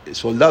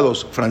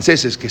soldados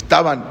franceses que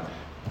estaban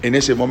en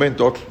ese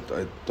momento,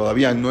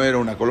 todavía no era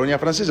una colonia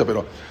francesa,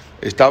 pero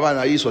estaban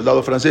ahí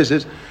soldados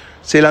franceses,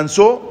 se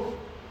lanzó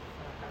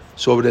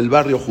sobre el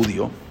barrio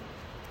judío,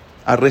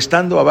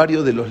 arrestando a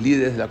varios de los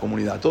líderes de la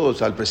comunidad,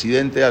 todos, al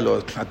presidente, a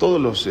todos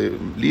los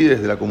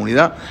líderes de la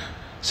comunidad,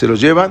 se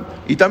los llevan,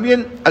 y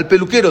también al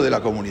peluquero de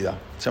la comunidad,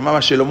 se llamaba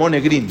Shlomo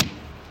Negrin.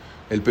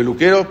 El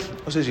peluquero,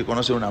 no sé si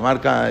conoce una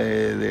marca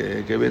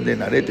que vende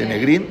arete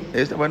Negrin,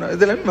 es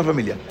de la misma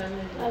familia.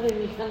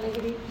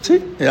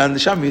 Sí, eran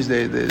shamis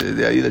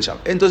de ahí del Sham.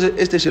 Entonces,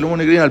 este Shlomo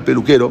Negrin al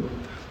peluquero,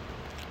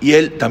 y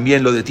él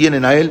también lo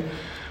detienen a él,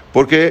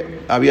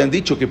 porque habían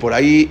dicho que por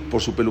ahí,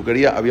 por su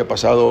peluquería, había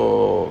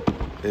pasado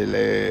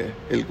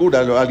el cura,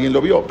 alguien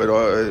lo vio, pero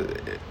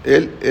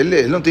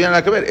él no tenía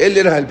nada que ver, él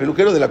era el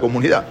peluquero de la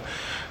comunidad.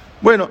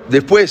 Bueno,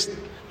 después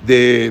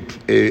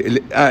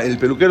el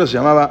peluquero se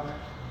llamaba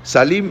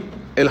Salim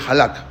el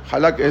Halak.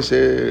 Halak es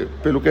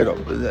peluquero.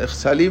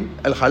 Salim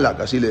el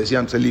Halak, así le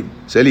decían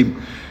Selim.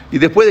 Y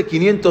después de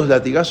 500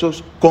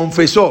 latigazos,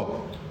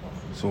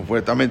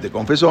 supuestamente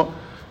confesó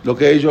lo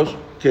que ellos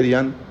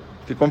querían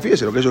que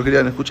confiese, lo que ellos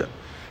querían escuchar.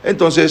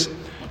 Entonces,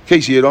 ¿qué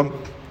hicieron?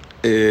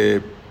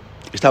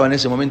 Estaba en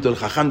ese momento el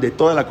jajam de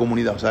toda la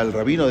comunidad, o sea, el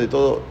rabino de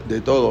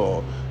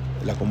todo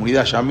la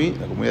comunidad Shami,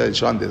 la comunidad del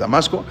Sham de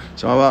Damasco,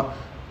 se llamaba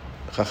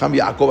Jajam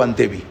Yaakov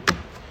Antebi.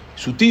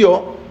 Su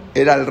tío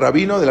era el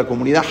rabino de la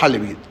comunidad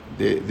Halevit,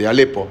 de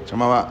Alepo, se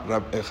llamaba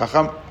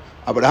Jajam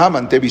Abraham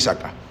Antebi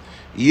Saka.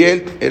 Y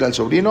él era el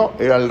sobrino,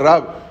 era el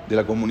rab de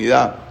la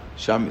comunidad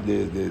Sham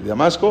de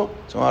Damasco,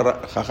 se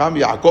llamaba Jajam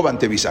Yaakov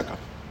Antebi Saka.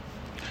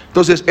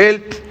 Entonces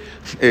él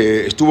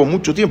estuvo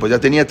mucho tiempo, ya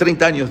tenía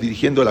 30 años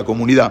dirigiendo la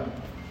comunidad.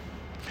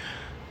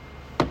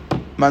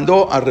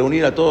 Mandó a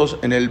reunir a todos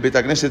en el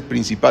Betagneset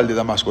principal de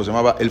Damasco, se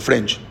llamaba el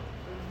French.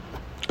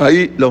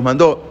 Ahí los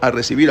mandó a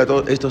recibir a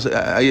todos estos,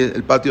 ahí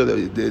el patio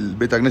del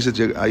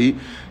Betagneset, ahí,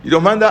 y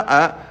los manda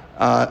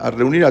a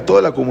reunir a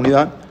toda la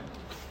comunidad,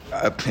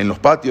 en los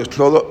patios,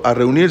 todo, a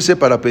reunirse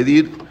para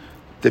pedir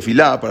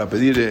tefilá, para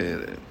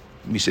pedir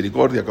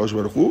misericordia, Kadosh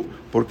Baruj Hu,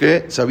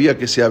 porque sabía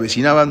que se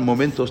avecinaban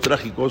momentos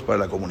trágicos para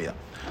la comunidad.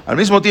 Al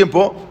mismo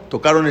tiempo,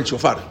 tocaron el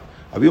shofar.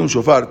 Había un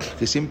shofar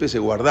que siempre se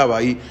guardaba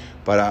ahí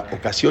para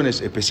ocasiones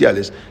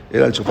especiales.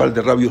 Era el shofar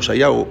de Rabbi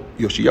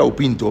Yoshiyahu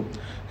Pinto.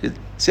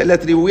 Se le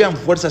atribuían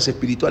fuerzas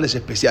espirituales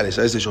especiales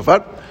a ese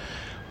shofar,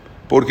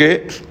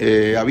 porque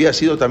había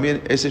sido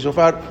también ese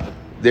shofar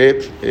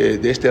de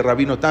este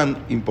rabino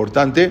tan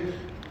importante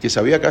que se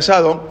había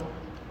casado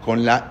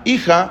con la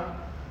hija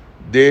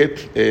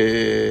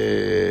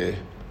del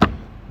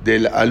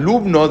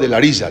alumno del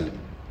Arizal.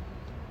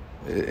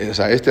 O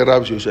sea, este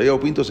Rabbi Yoshiyahu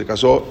Pinto se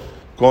casó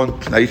con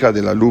la hija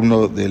del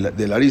alumno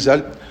del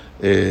Arizal.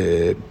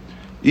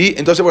 Y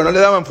entonces, bueno, le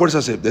daban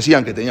fuerzas,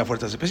 decían que tenía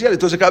fuerzas especiales.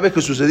 Entonces, cada vez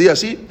que sucedía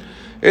así,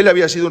 él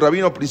había sido un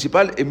rabino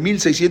principal en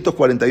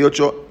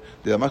 1648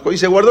 de Damasco. Y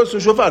se guardó su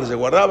shofar, se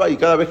guardaba, y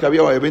cada vez que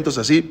había eventos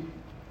así,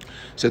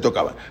 se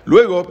tocaban.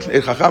 Luego,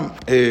 el Jajam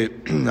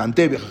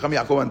Jajam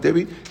Yaakov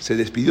Antebi, se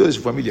despidió de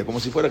su familia, como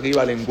si fuera que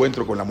iba al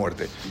encuentro con la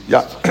muerte.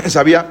 Ya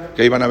sabía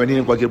que iban a venir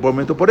en cualquier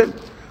momento por él.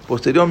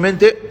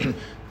 Posteriormente,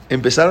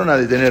 empezaron a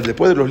detener,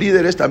 después de los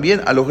líderes,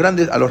 también a los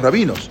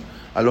rabinos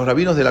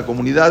de la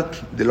comunidad,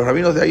 de los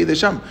rabinos de ahí de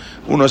Sham.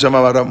 Uno se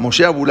llamaba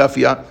Moshe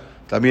Abulafia,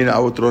 también a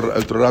otro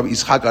rab,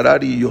 Ishak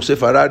Harari,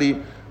 Yosef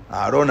Harari,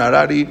 Aarón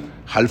Harari,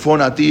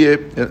 Halfon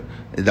Atie,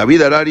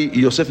 David Harari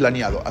y Yosef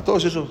Laniado. A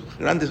todos esos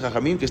grandes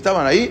jajamín que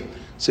estaban ahí,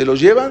 se los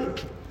llevan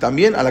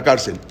también a la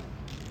cárcel.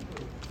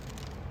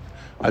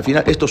 Al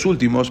final, estos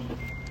últimos,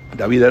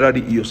 David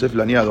Harari y Yosef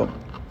Laniado,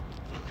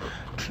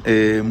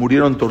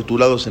 murieron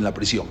torturados en la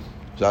prisión.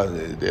 O sea,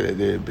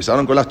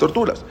 empezaron con las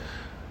torturas.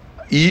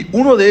 Y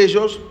uno de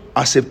ellos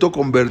aceptó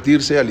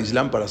convertirse al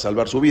Islam para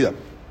salvar su vida.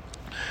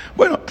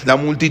 Bueno, la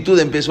multitud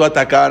empezó a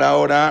atacar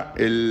ahora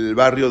el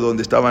barrio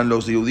donde estaban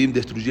los Yehudim,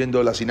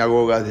 destruyendo las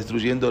sinagogas,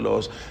 destruyendo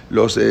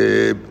los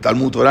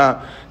Talmud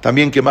Torah.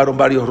 También quemaron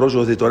varios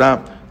rollos de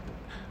Torah.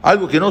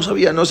 Algo que no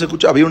se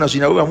escuchaba. Había una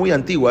sinagoga muy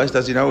antigua,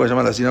 esta sinagoga se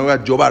llama la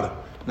sinagoga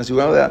Yobar. Una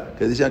sinagoga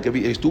que decían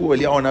que estuvo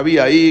Eliyahu Naví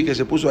ahí, que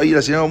se puso ahí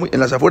la sinagoga en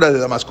las afueras de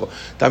Damasco.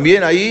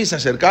 También ahí se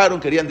acercaron,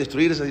 querían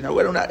destruir esa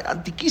sinagoga, era una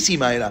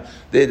antiquísima, era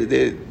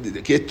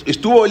que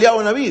estuvo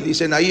Eliyahu Naví,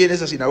 dicen ahí en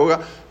esa sinagoga,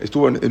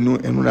 estuvo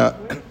en una...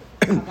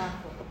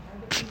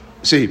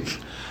 Sí.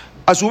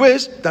 A su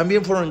vez,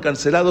 también fueron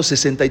encarcelados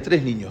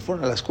 63 niños.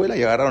 Fueron a la escuela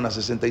y agarraron a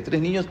 63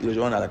 niños y los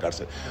llevaron a la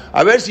cárcel.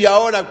 A ver si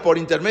ahora, por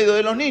intermedio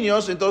de los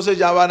niños, entonces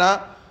ya van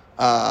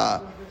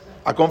a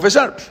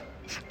confesar.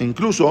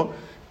 Incluso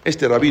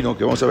este rabino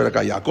que vamos a ver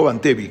acá, Yaakov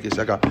Antebi, que es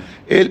acá,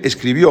 él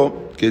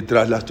escribió que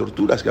tras las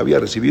torturas que había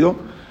recibido,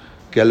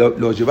 que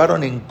lo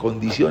llevaron en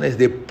condiciones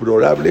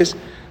deplorables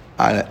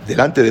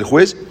delante del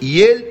juez,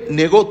 y él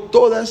negó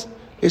todas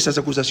esas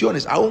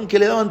acusaciones, aunque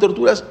le daban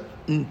torturas,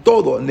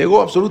 todo,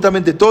 negó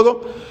absolutamente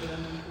todo,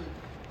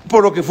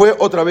 por lo que fue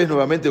otra vez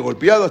nuevamente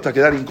golpeado hasta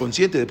quedar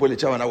inconsciente. Después le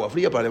echaban agua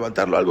fría para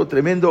levantarlo, algo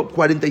tremendo.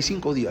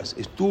 45 días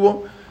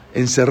estuvo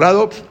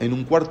encerrado en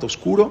un cuarto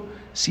oscuro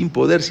sin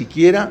poder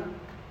siquiera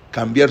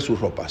cambiar sus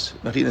ropas.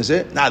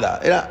 Imagínense, nada,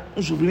 era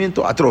un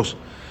sufrimiento atroz.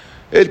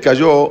 Él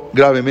cayó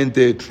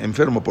gravemente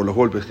enfermo por los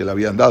golpes que le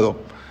habían dado,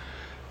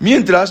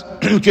 mientras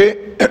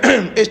que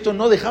estos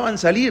no dejaban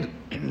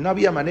salir. No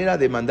había manera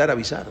de mandar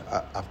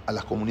avisar a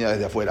las comunidades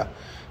de afuera.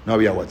 No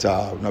había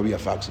WhatsApp, no había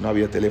fax, no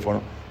había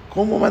teléfono.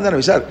 ¿Cómo mandan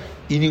avisar?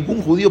 Y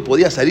ningún judío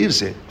podía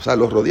salirse, o sea,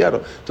 los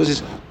rodearon.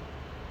 Entonces,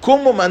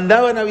 ¿cómo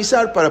mandaban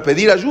avisar para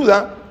pedir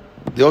ayuda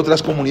de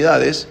otras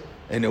comunidades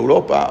en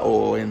Europa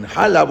o en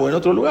Halab o en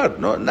otro lugar?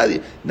 No,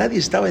 nadie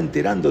estaba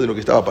enterando de lo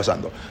que estaba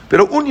pasando.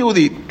 Pero un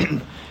yudí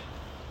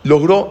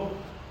logró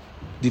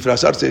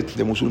disfrazarse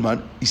de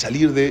musulmán y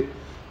salir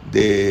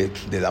de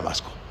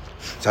Damasco.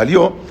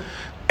 Salió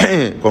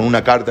con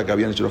una carta que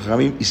habían hecho los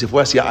Jajamim y se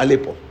fue hacia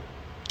Alepo.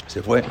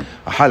 Se fue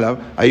a Halab.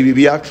 Ahí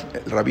vivía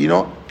el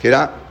rabino que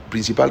era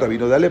principal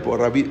rabino de Alepo,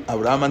 Rabbi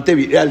Abraham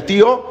Antebi. Era el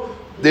tío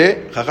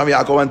de Jajam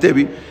Yaakov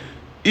Antebi.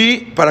 Y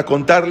para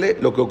contarle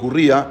lo que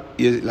ocurría,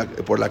 y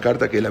por la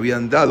carta que le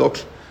habían dado,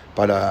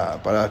 para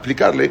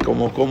explicarle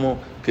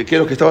qué es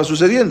lo que estaba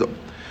sucediendo.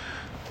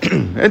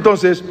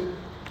 Entonces,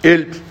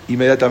 él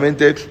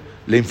inmediatamente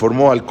le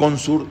informó al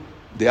cónsul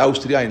de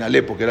Austria en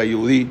Alepo, que era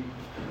yudí,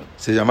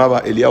 se llamaba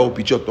Eliyahu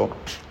Pichotto,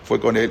 fue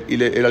con él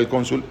y era el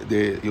cónsul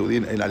de yudí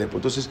en Alepo.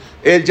 Entonces,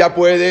 él ya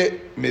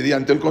puede,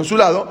 mediante el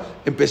consulado,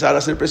 empezar a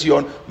hacer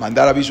presión,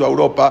 mandar aviso a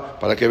Europa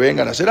para que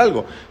vengan a hacer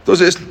algo.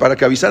 Entonces, para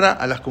que avisara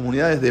a las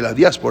comunidades de la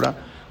diáspora,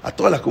 a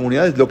todas las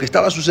comunidades, lo que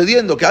estaba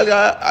sucediendo, que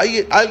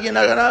alguien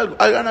hagan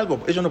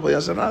algo. Ellos no podían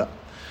hacer nada.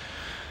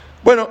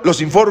 Bueno,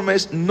 los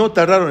informes no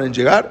tardaron en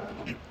llegar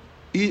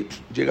y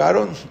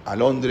llegaron a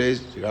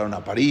Londres, llegaron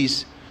a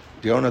París,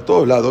 llegaron a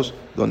todos lados,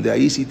 donde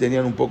ahí sí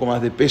tenían un poco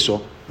más de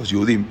peso los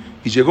Yehudim.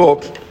 Y llegó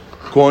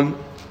con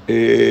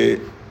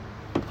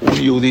un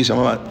Yehudí, se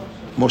llamaba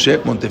Moshe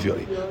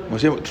Montefiore.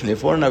 Moshe le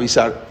fueron a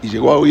avisar y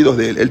llegó a oídos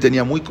de él. Él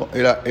tenía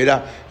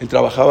él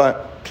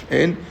trabajaba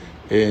en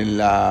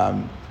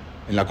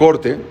la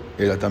corte,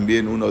 era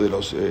también uno de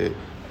los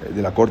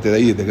de la corte de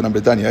ahí, de Gran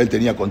Bretaña. Él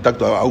tenía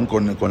contacto aún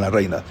con la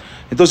reina.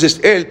 Entonces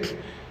él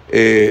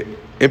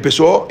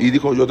empezó y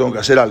dijo, yo tengo que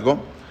hacer algo.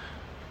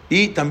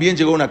 Y también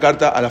llegó una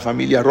carta a la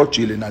familia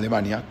Rothschild en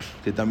Alemania,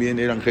 que también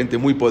eran gente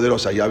muy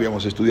poderosa, ya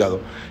habíamos estudiado.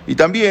 Y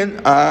también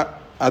a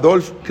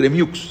Adolphe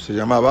Cremieux, se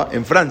llamaba,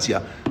 en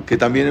Francia, que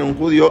también era un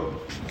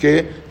judío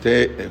que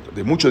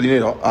de mucho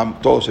dinero,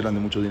 todos eran de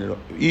mucho dinero,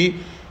 y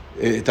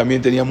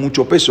también tenían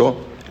mucho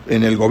peso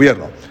en el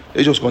gobierno.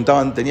 Ellos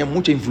tenían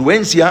mucha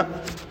influencia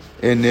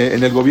en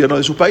el gobierno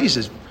de sus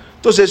países.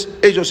 Entonces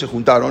ellos se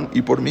juntaron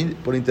y por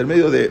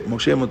intermedio de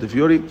Moshe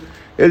Montefiore,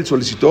 él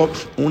solicitó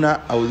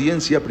una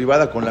audiencia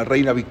privada con la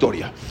reina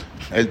Victoria.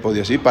 Él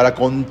podía decir, para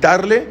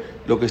contarle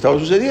lo que estaba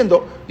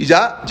sucediendo y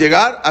ya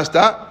llegar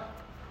hasta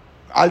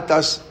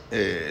altas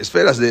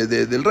esferas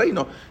del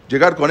reino,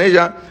 llegar con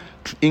ella.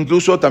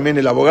 Incluso también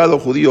el abogado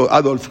judío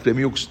Adolphe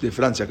Cremieux de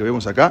Francia, que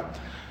vemos acá,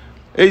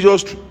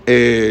 ellos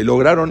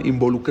lograron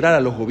involucrar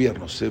a los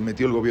gobiernos. Se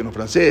metió el gobierno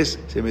francés,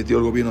 se metió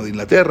el gobierno de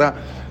Inglaterra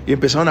y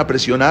empezaron a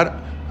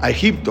presionar a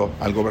Egipto,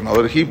 al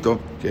gobernador de Egipto,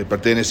 que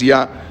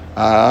pertenecía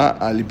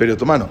al Imperio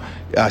Otomano,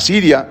 a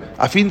Siria,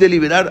 a fin de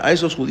liberar a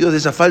esos judíos de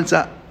esa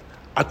falsa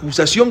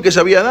acusación que se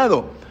había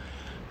dado.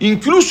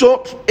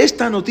 Incluso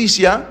esta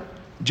noticia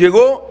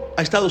llegó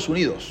a Estados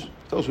Unidos.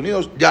 Estados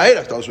Unidos ya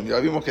era Estados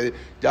Unidos, vimos que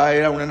ya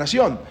era una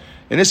nación.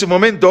 En ese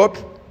momento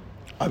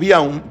había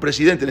un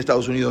presidente en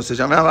Estados Unidos, se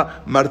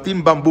llamaba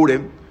Martin Van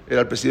Buren, era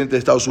el presidente de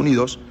Estados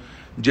Unidos.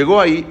 Llegó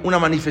ahí una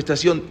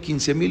manifestación,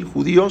 15.000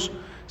 judíos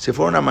se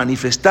fueron a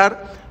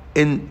manifestar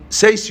en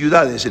 6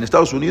 ciudades en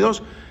Estados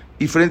Unidos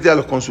y frente a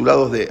los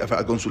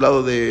al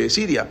consulado de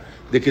Siria,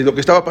 de que lo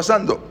que estaba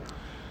pasando.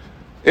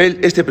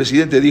 Este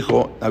presidente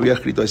había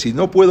escrito así: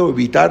 no puedo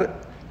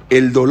evitar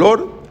el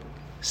dolor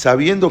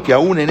sabiendo que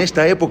aún en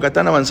esta época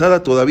tan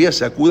avanzada todavía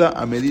se acuda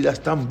a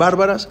medidas tan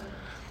bárbaras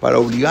para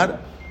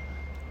obligar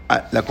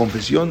a la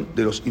confesión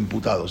de los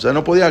imputados. O sea,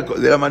 no podía,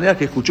 de la manera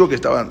que escuchó que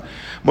estaban.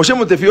 Moshe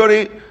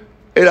Montefiore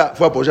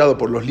fue apoyado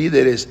por los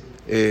líderes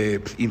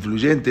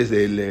influyentes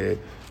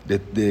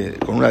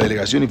con una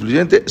delegación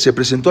influyente, se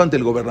presentó ante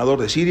el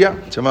gobernador de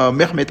Siria, se llamaba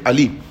Mehmet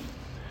Ali.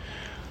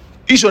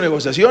 Hizo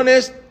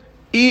negociaciones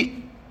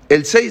y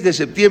el 6 de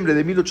septiembre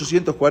de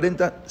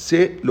 1840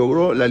 se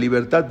logró la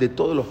libertad de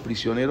todos los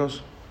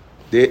prisioneros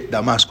de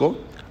Damasco,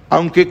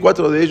 aunque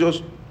 4 de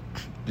ellos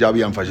ya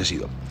habían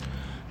fallecido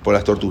por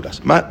las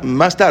torturas.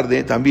 Más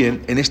tarde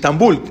también en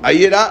Estambul,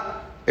 ahí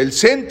era el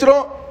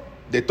centro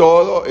de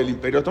todo el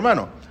Imperio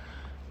Otomano.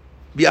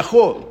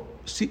 Viajó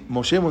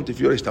Moshe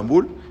Montefiore a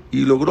Estambul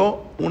y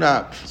logró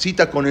una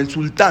cita con el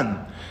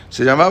sultán,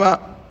 se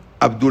llamaba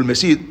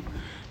Abdulmesid,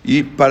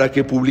 y para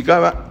que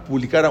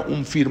publicara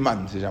un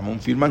firmán, se llama un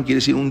firmán, quiere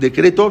decir un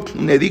decreto,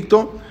 un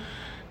edicto,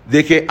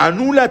 de que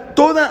anula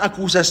toda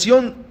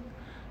acusación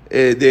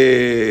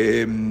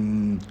de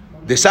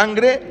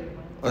sangre,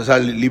 o sea,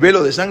 el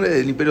libelo de sangre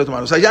del Imperio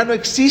Otomano. O sea, ya no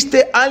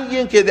existe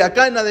alguien que de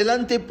acá en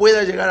adelante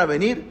pueda llegar a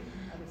venir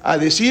a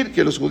decir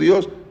que los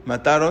judíos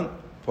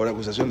mataron por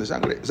acusación de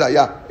sangre. O sea,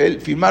 ya,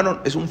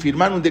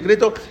 un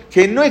decreto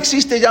que no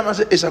existe ya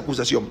más esa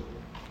acusación.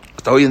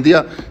 Hasta hoy en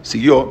día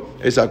siguió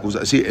esa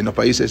acusación, sí, en los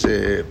países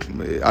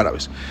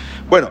árabes.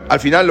 Bueno, al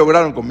final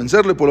lograron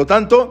convencerle, por lo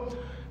tanto,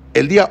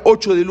 el día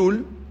 8 de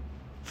Elul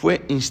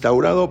fue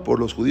instaurado por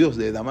los judíos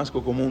de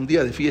Damasco como un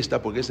día de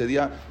fiesta, porque ese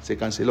día se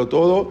canceló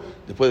todo,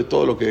 después de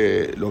todo lo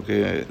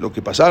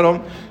que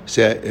pasaron,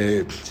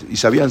 y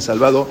se habían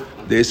salvado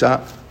de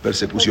esa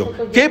persecución.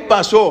 ¿Qué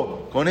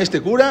pasó con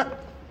este cura?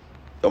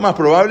 Lo más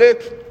probable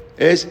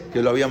es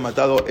que lo habían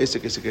matado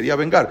ese que se quería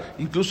vengar.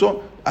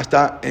 Incluso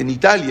hasta en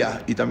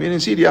Italia y también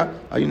en Siria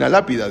hay una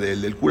lápida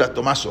del cura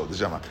Tomaso, se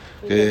llama.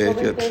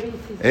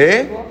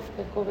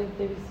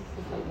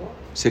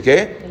 ¿Se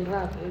qué? El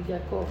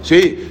Jacob.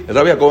 Sí, el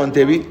Rabbi Jacob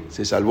Antevi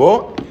se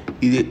salvó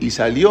y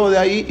salió de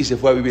ahí y se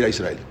fue a vivir a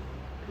Israel.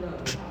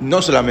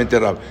 No solamente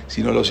Rab,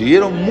 sino lo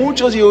siguieron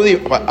muchos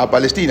judíos a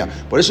Palestina.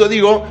 Por eso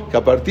digo que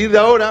a partir de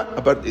ahora,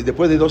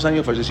 después de 2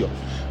 años falleció,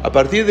 a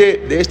partir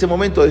de este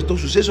momento, de estos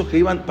sucesos que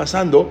iban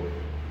pasando,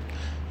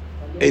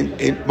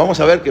 vamos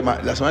a ver que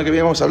la semana que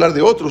viene vamos a hablar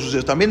de otros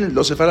sucesos, también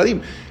los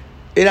Sefaradim.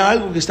 Era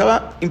algo que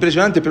estaba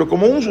impresionante, pero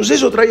como un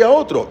suceso traía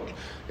otro.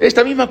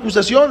 Esta misma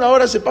acusación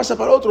ahora se pasa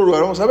para otro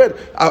lugar. Vamos a ver,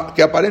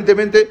 que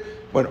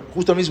aparentemente... Bueno,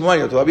 justo el mismo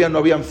año todavía no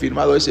habían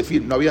firmado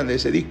no habían de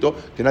ese edicto,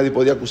 que nadie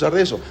podía acusar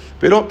de eso.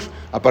 Pero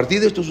a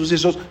partir de estos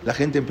sucesos la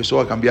gente empezó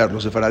a cambiar.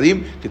 Los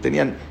Sefaradim, que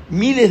tenían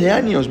miles de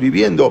años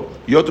viviendo,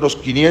 y otros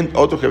que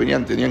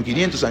tenían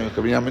 500 años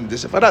que venían de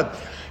Sefarad,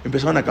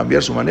 empezaron a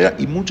cambiar su manera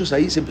y muchos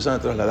ahí se empezaron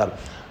a trasladar.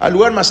 Al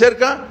lugar más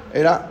cerca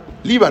era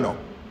Líbano.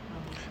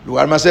 El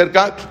lugar más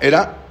cerca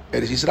era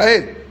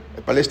Israel,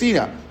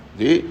 Palestina.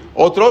 ¿Sí?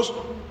 Otros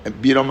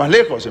vieron más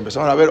lejos,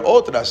 empezaron a ver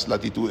otras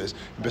latitudes,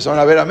 empezaron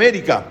a ver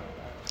América.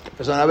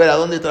 Empezaron a ver a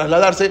dónde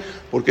trasladarse,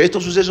 porque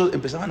estos sucesos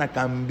empezaban a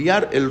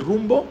cambiar el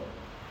rumbo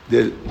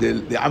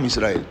de Am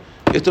Israel.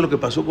 Esto es lo que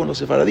pasó con los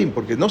Sefaradim,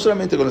 porque no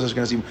solamente con los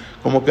Ashkenazim,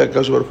 como que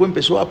Akadosh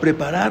empezó a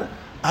preparar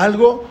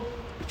algo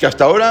que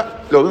hasta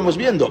ahora lo vemos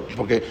viendo,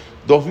 porque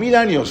 2000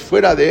 años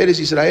fuera de Eretz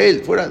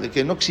Israel, fuera de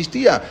que no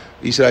existía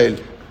Israel,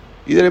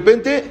 y de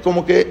repente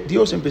como que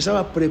Dios empezaba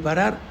a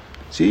preparar,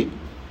 ¿sí?,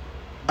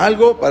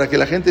 algo para que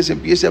la gente se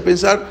empiece a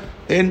pensar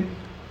en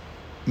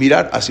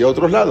mirar hacia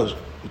otros lados.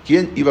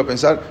 ¿Quién iba a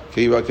pensar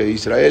que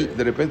Israel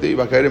de repente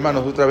iba a caer en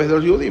manos otra vez de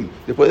los Yehudim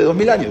después de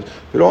 2000 años?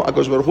 Pero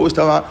HaKadosh Baruj Hu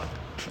estaba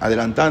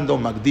adelantando,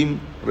 Magdim,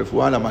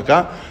 Refuán,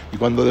 Amacá, y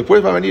cuando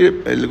después va a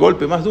venir el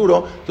golpe más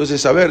duro, entonces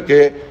saber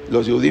que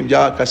los Yehudim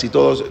ya casi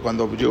todos,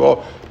 cuando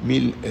llegó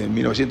en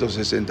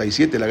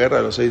 1967, la guerra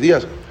de los 6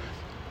 días,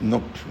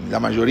 no, la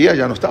mayoría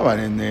ya no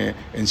estaban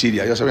en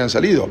Siria, ya se habían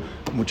salido.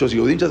 Muchos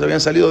Yehudim ya se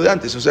habían salido de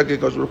antes, o sea que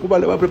Cuba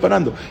le va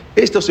preparando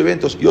estos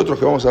eventos y otros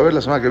que vamos a ver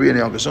la semana que viene,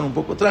 aunque son un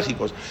poco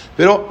trágicos,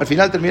 pero al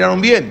final terminaron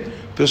bien,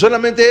 pero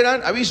solamente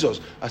eran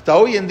avisos. Hasta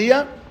hoy en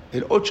día,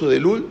 el 8 de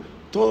Elul,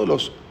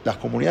 todas las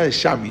comunidades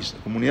shamis,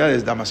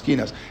 comunidades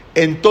damasquinas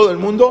en todo el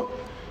mundo,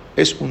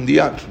 es un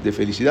día de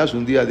felicidad, es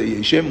un día de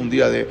Yeshem, un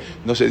día de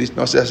no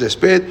se hace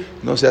sped,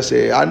 no se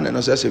hace Anna,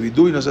 no se hace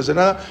Bidui, no se hace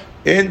nada,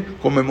 en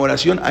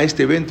conmemoración a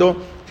este evento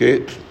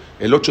que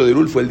el 8 de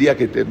Elul fue el día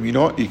que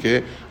terminó y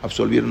que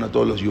absolvieron a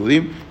todos los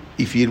Yehudim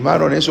y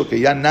firmaron eso, que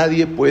ya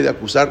nadie puede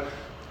acusar.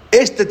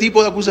 Este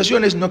tipo de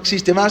acusaciones no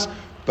existe más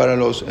para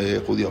los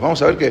judíos.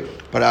 Vamos a ver que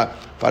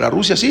para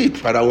Rusia sí,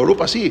 para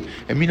Europa sí.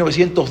 En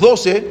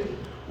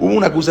 1912 hubo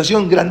una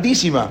acusación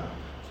grandísima,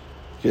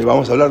 que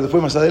vamos a hablar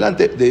después más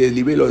adelante, de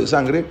libelo de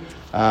sangre,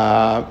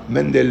 a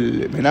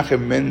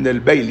Menachem Mendel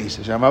Bailey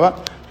se llamaba,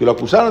 que lo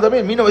acusaron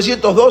también, en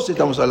 1912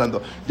 estamos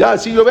hablando, ya el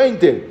siglo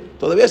XX,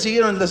 todavía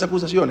siguieron las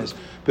acusaciones,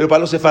 pero para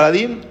los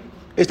Sefaradim,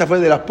 esta fue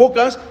de las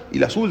pocas y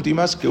las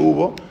últimas que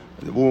hubo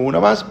una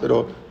más,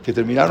 pero que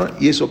terminaron,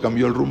 y eso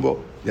cambió el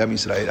rumbo de Am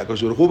Israel.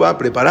 HaKadosh Baruj Hu va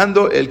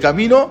preparando el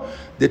camino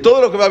de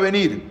todo lo que va a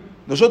venir.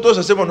 Nosotros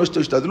hacemos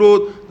nuestro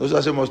Ishtadlut, nosotros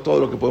hacemos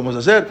todo lo que podemos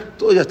hacer,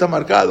 todo ya está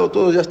marcado,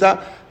 todo ya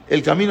está,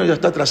 el camino ya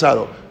está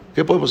trazado.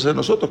 ¿Qué podemos hacer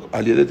nosotros?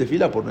 Al día de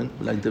tefilá, por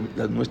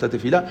nuestra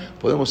tefilá,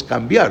 podemos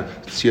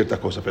cambiar ciertas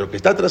cosas, pero que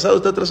está trazado,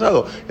 está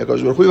trazado. Y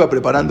HaKadosh Baruj Hu iba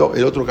preparando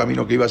el otro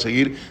camino que iba a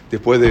seguir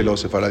después de los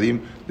Sefaradim,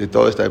 de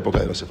toda esta época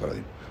de los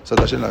Sefaradim.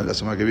 La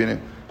semana que viene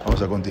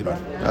vamos a continuar.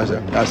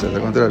 Gracias,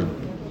 al contrario.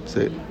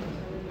 Sí.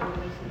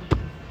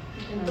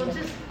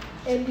 Entonces,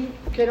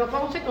 ¿pero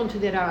cómo se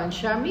consideraban?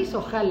 ¿Shamis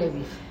o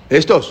Halevis?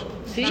 ¿Estos?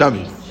 Sí,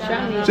 Shamis.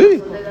 Shamis.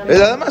 Sí, es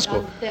la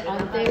Damasco.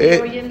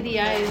 Hoy en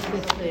día es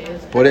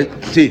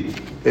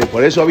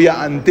por eso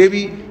había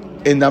Antebi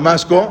en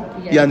Damasco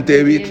y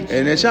Antebi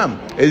en el Sham.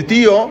 El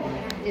tío,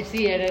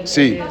 sí, era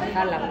sí.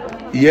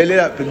 Halab. Y él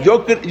era,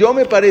 yo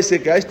me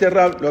parece que a este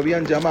rab lo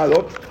habían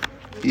llamado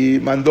y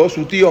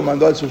su tío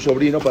mandó a su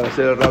sobrino para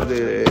hacer el rab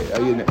de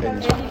ahí en el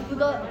Sham.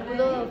 ¿Pudo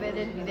ver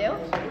el video?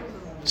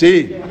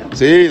 Sí,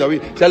 lo vi.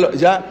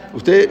 Ya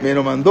usted me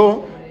lo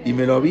mandó y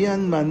me lo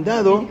habían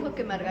mandado. Dijo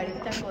que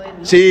Margarita Cohen,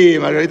 ¿no? Sí,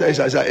 Margarita,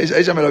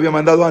 ella me lo había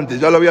mandado antes.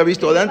 ¿Ya lo había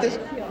visto de antes?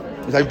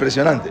 Está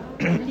impresionante.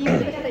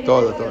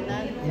 Todo.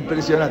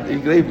 Impresionante,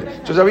 increíble.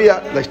 Yo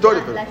sabía la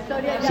historia,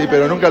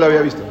 pero nunca la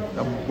había visto.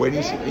 Está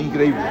buenísimo,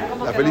 increíble.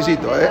 La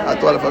felicito, a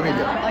toda la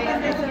familia. ¿Va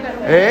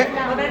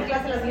a haber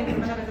clase la siguiente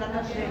semana de la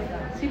noche?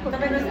 Sí, porque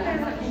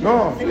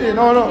No.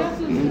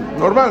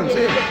 Normal, sí.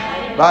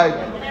 Bye.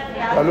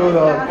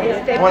 Saludos.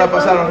 ¿Cómo la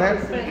pasaron,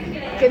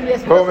 Que mi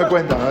esposo, ¿Cómo me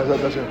cuentan esa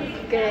ocasión?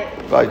 que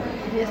Bye.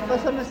 mi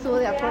esposo no estuvo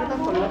de acuerdo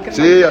con lo que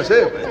Sí, ya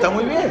sé, está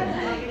muy bien.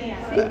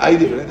 Hay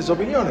diferentes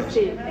opiniones.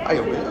 Sí. Hay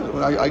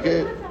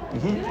que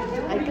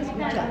hay que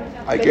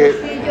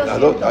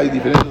escuchar. hay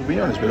diferentes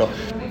opiniones, pero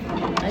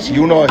si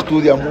uno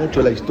estudia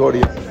mucho la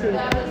historia,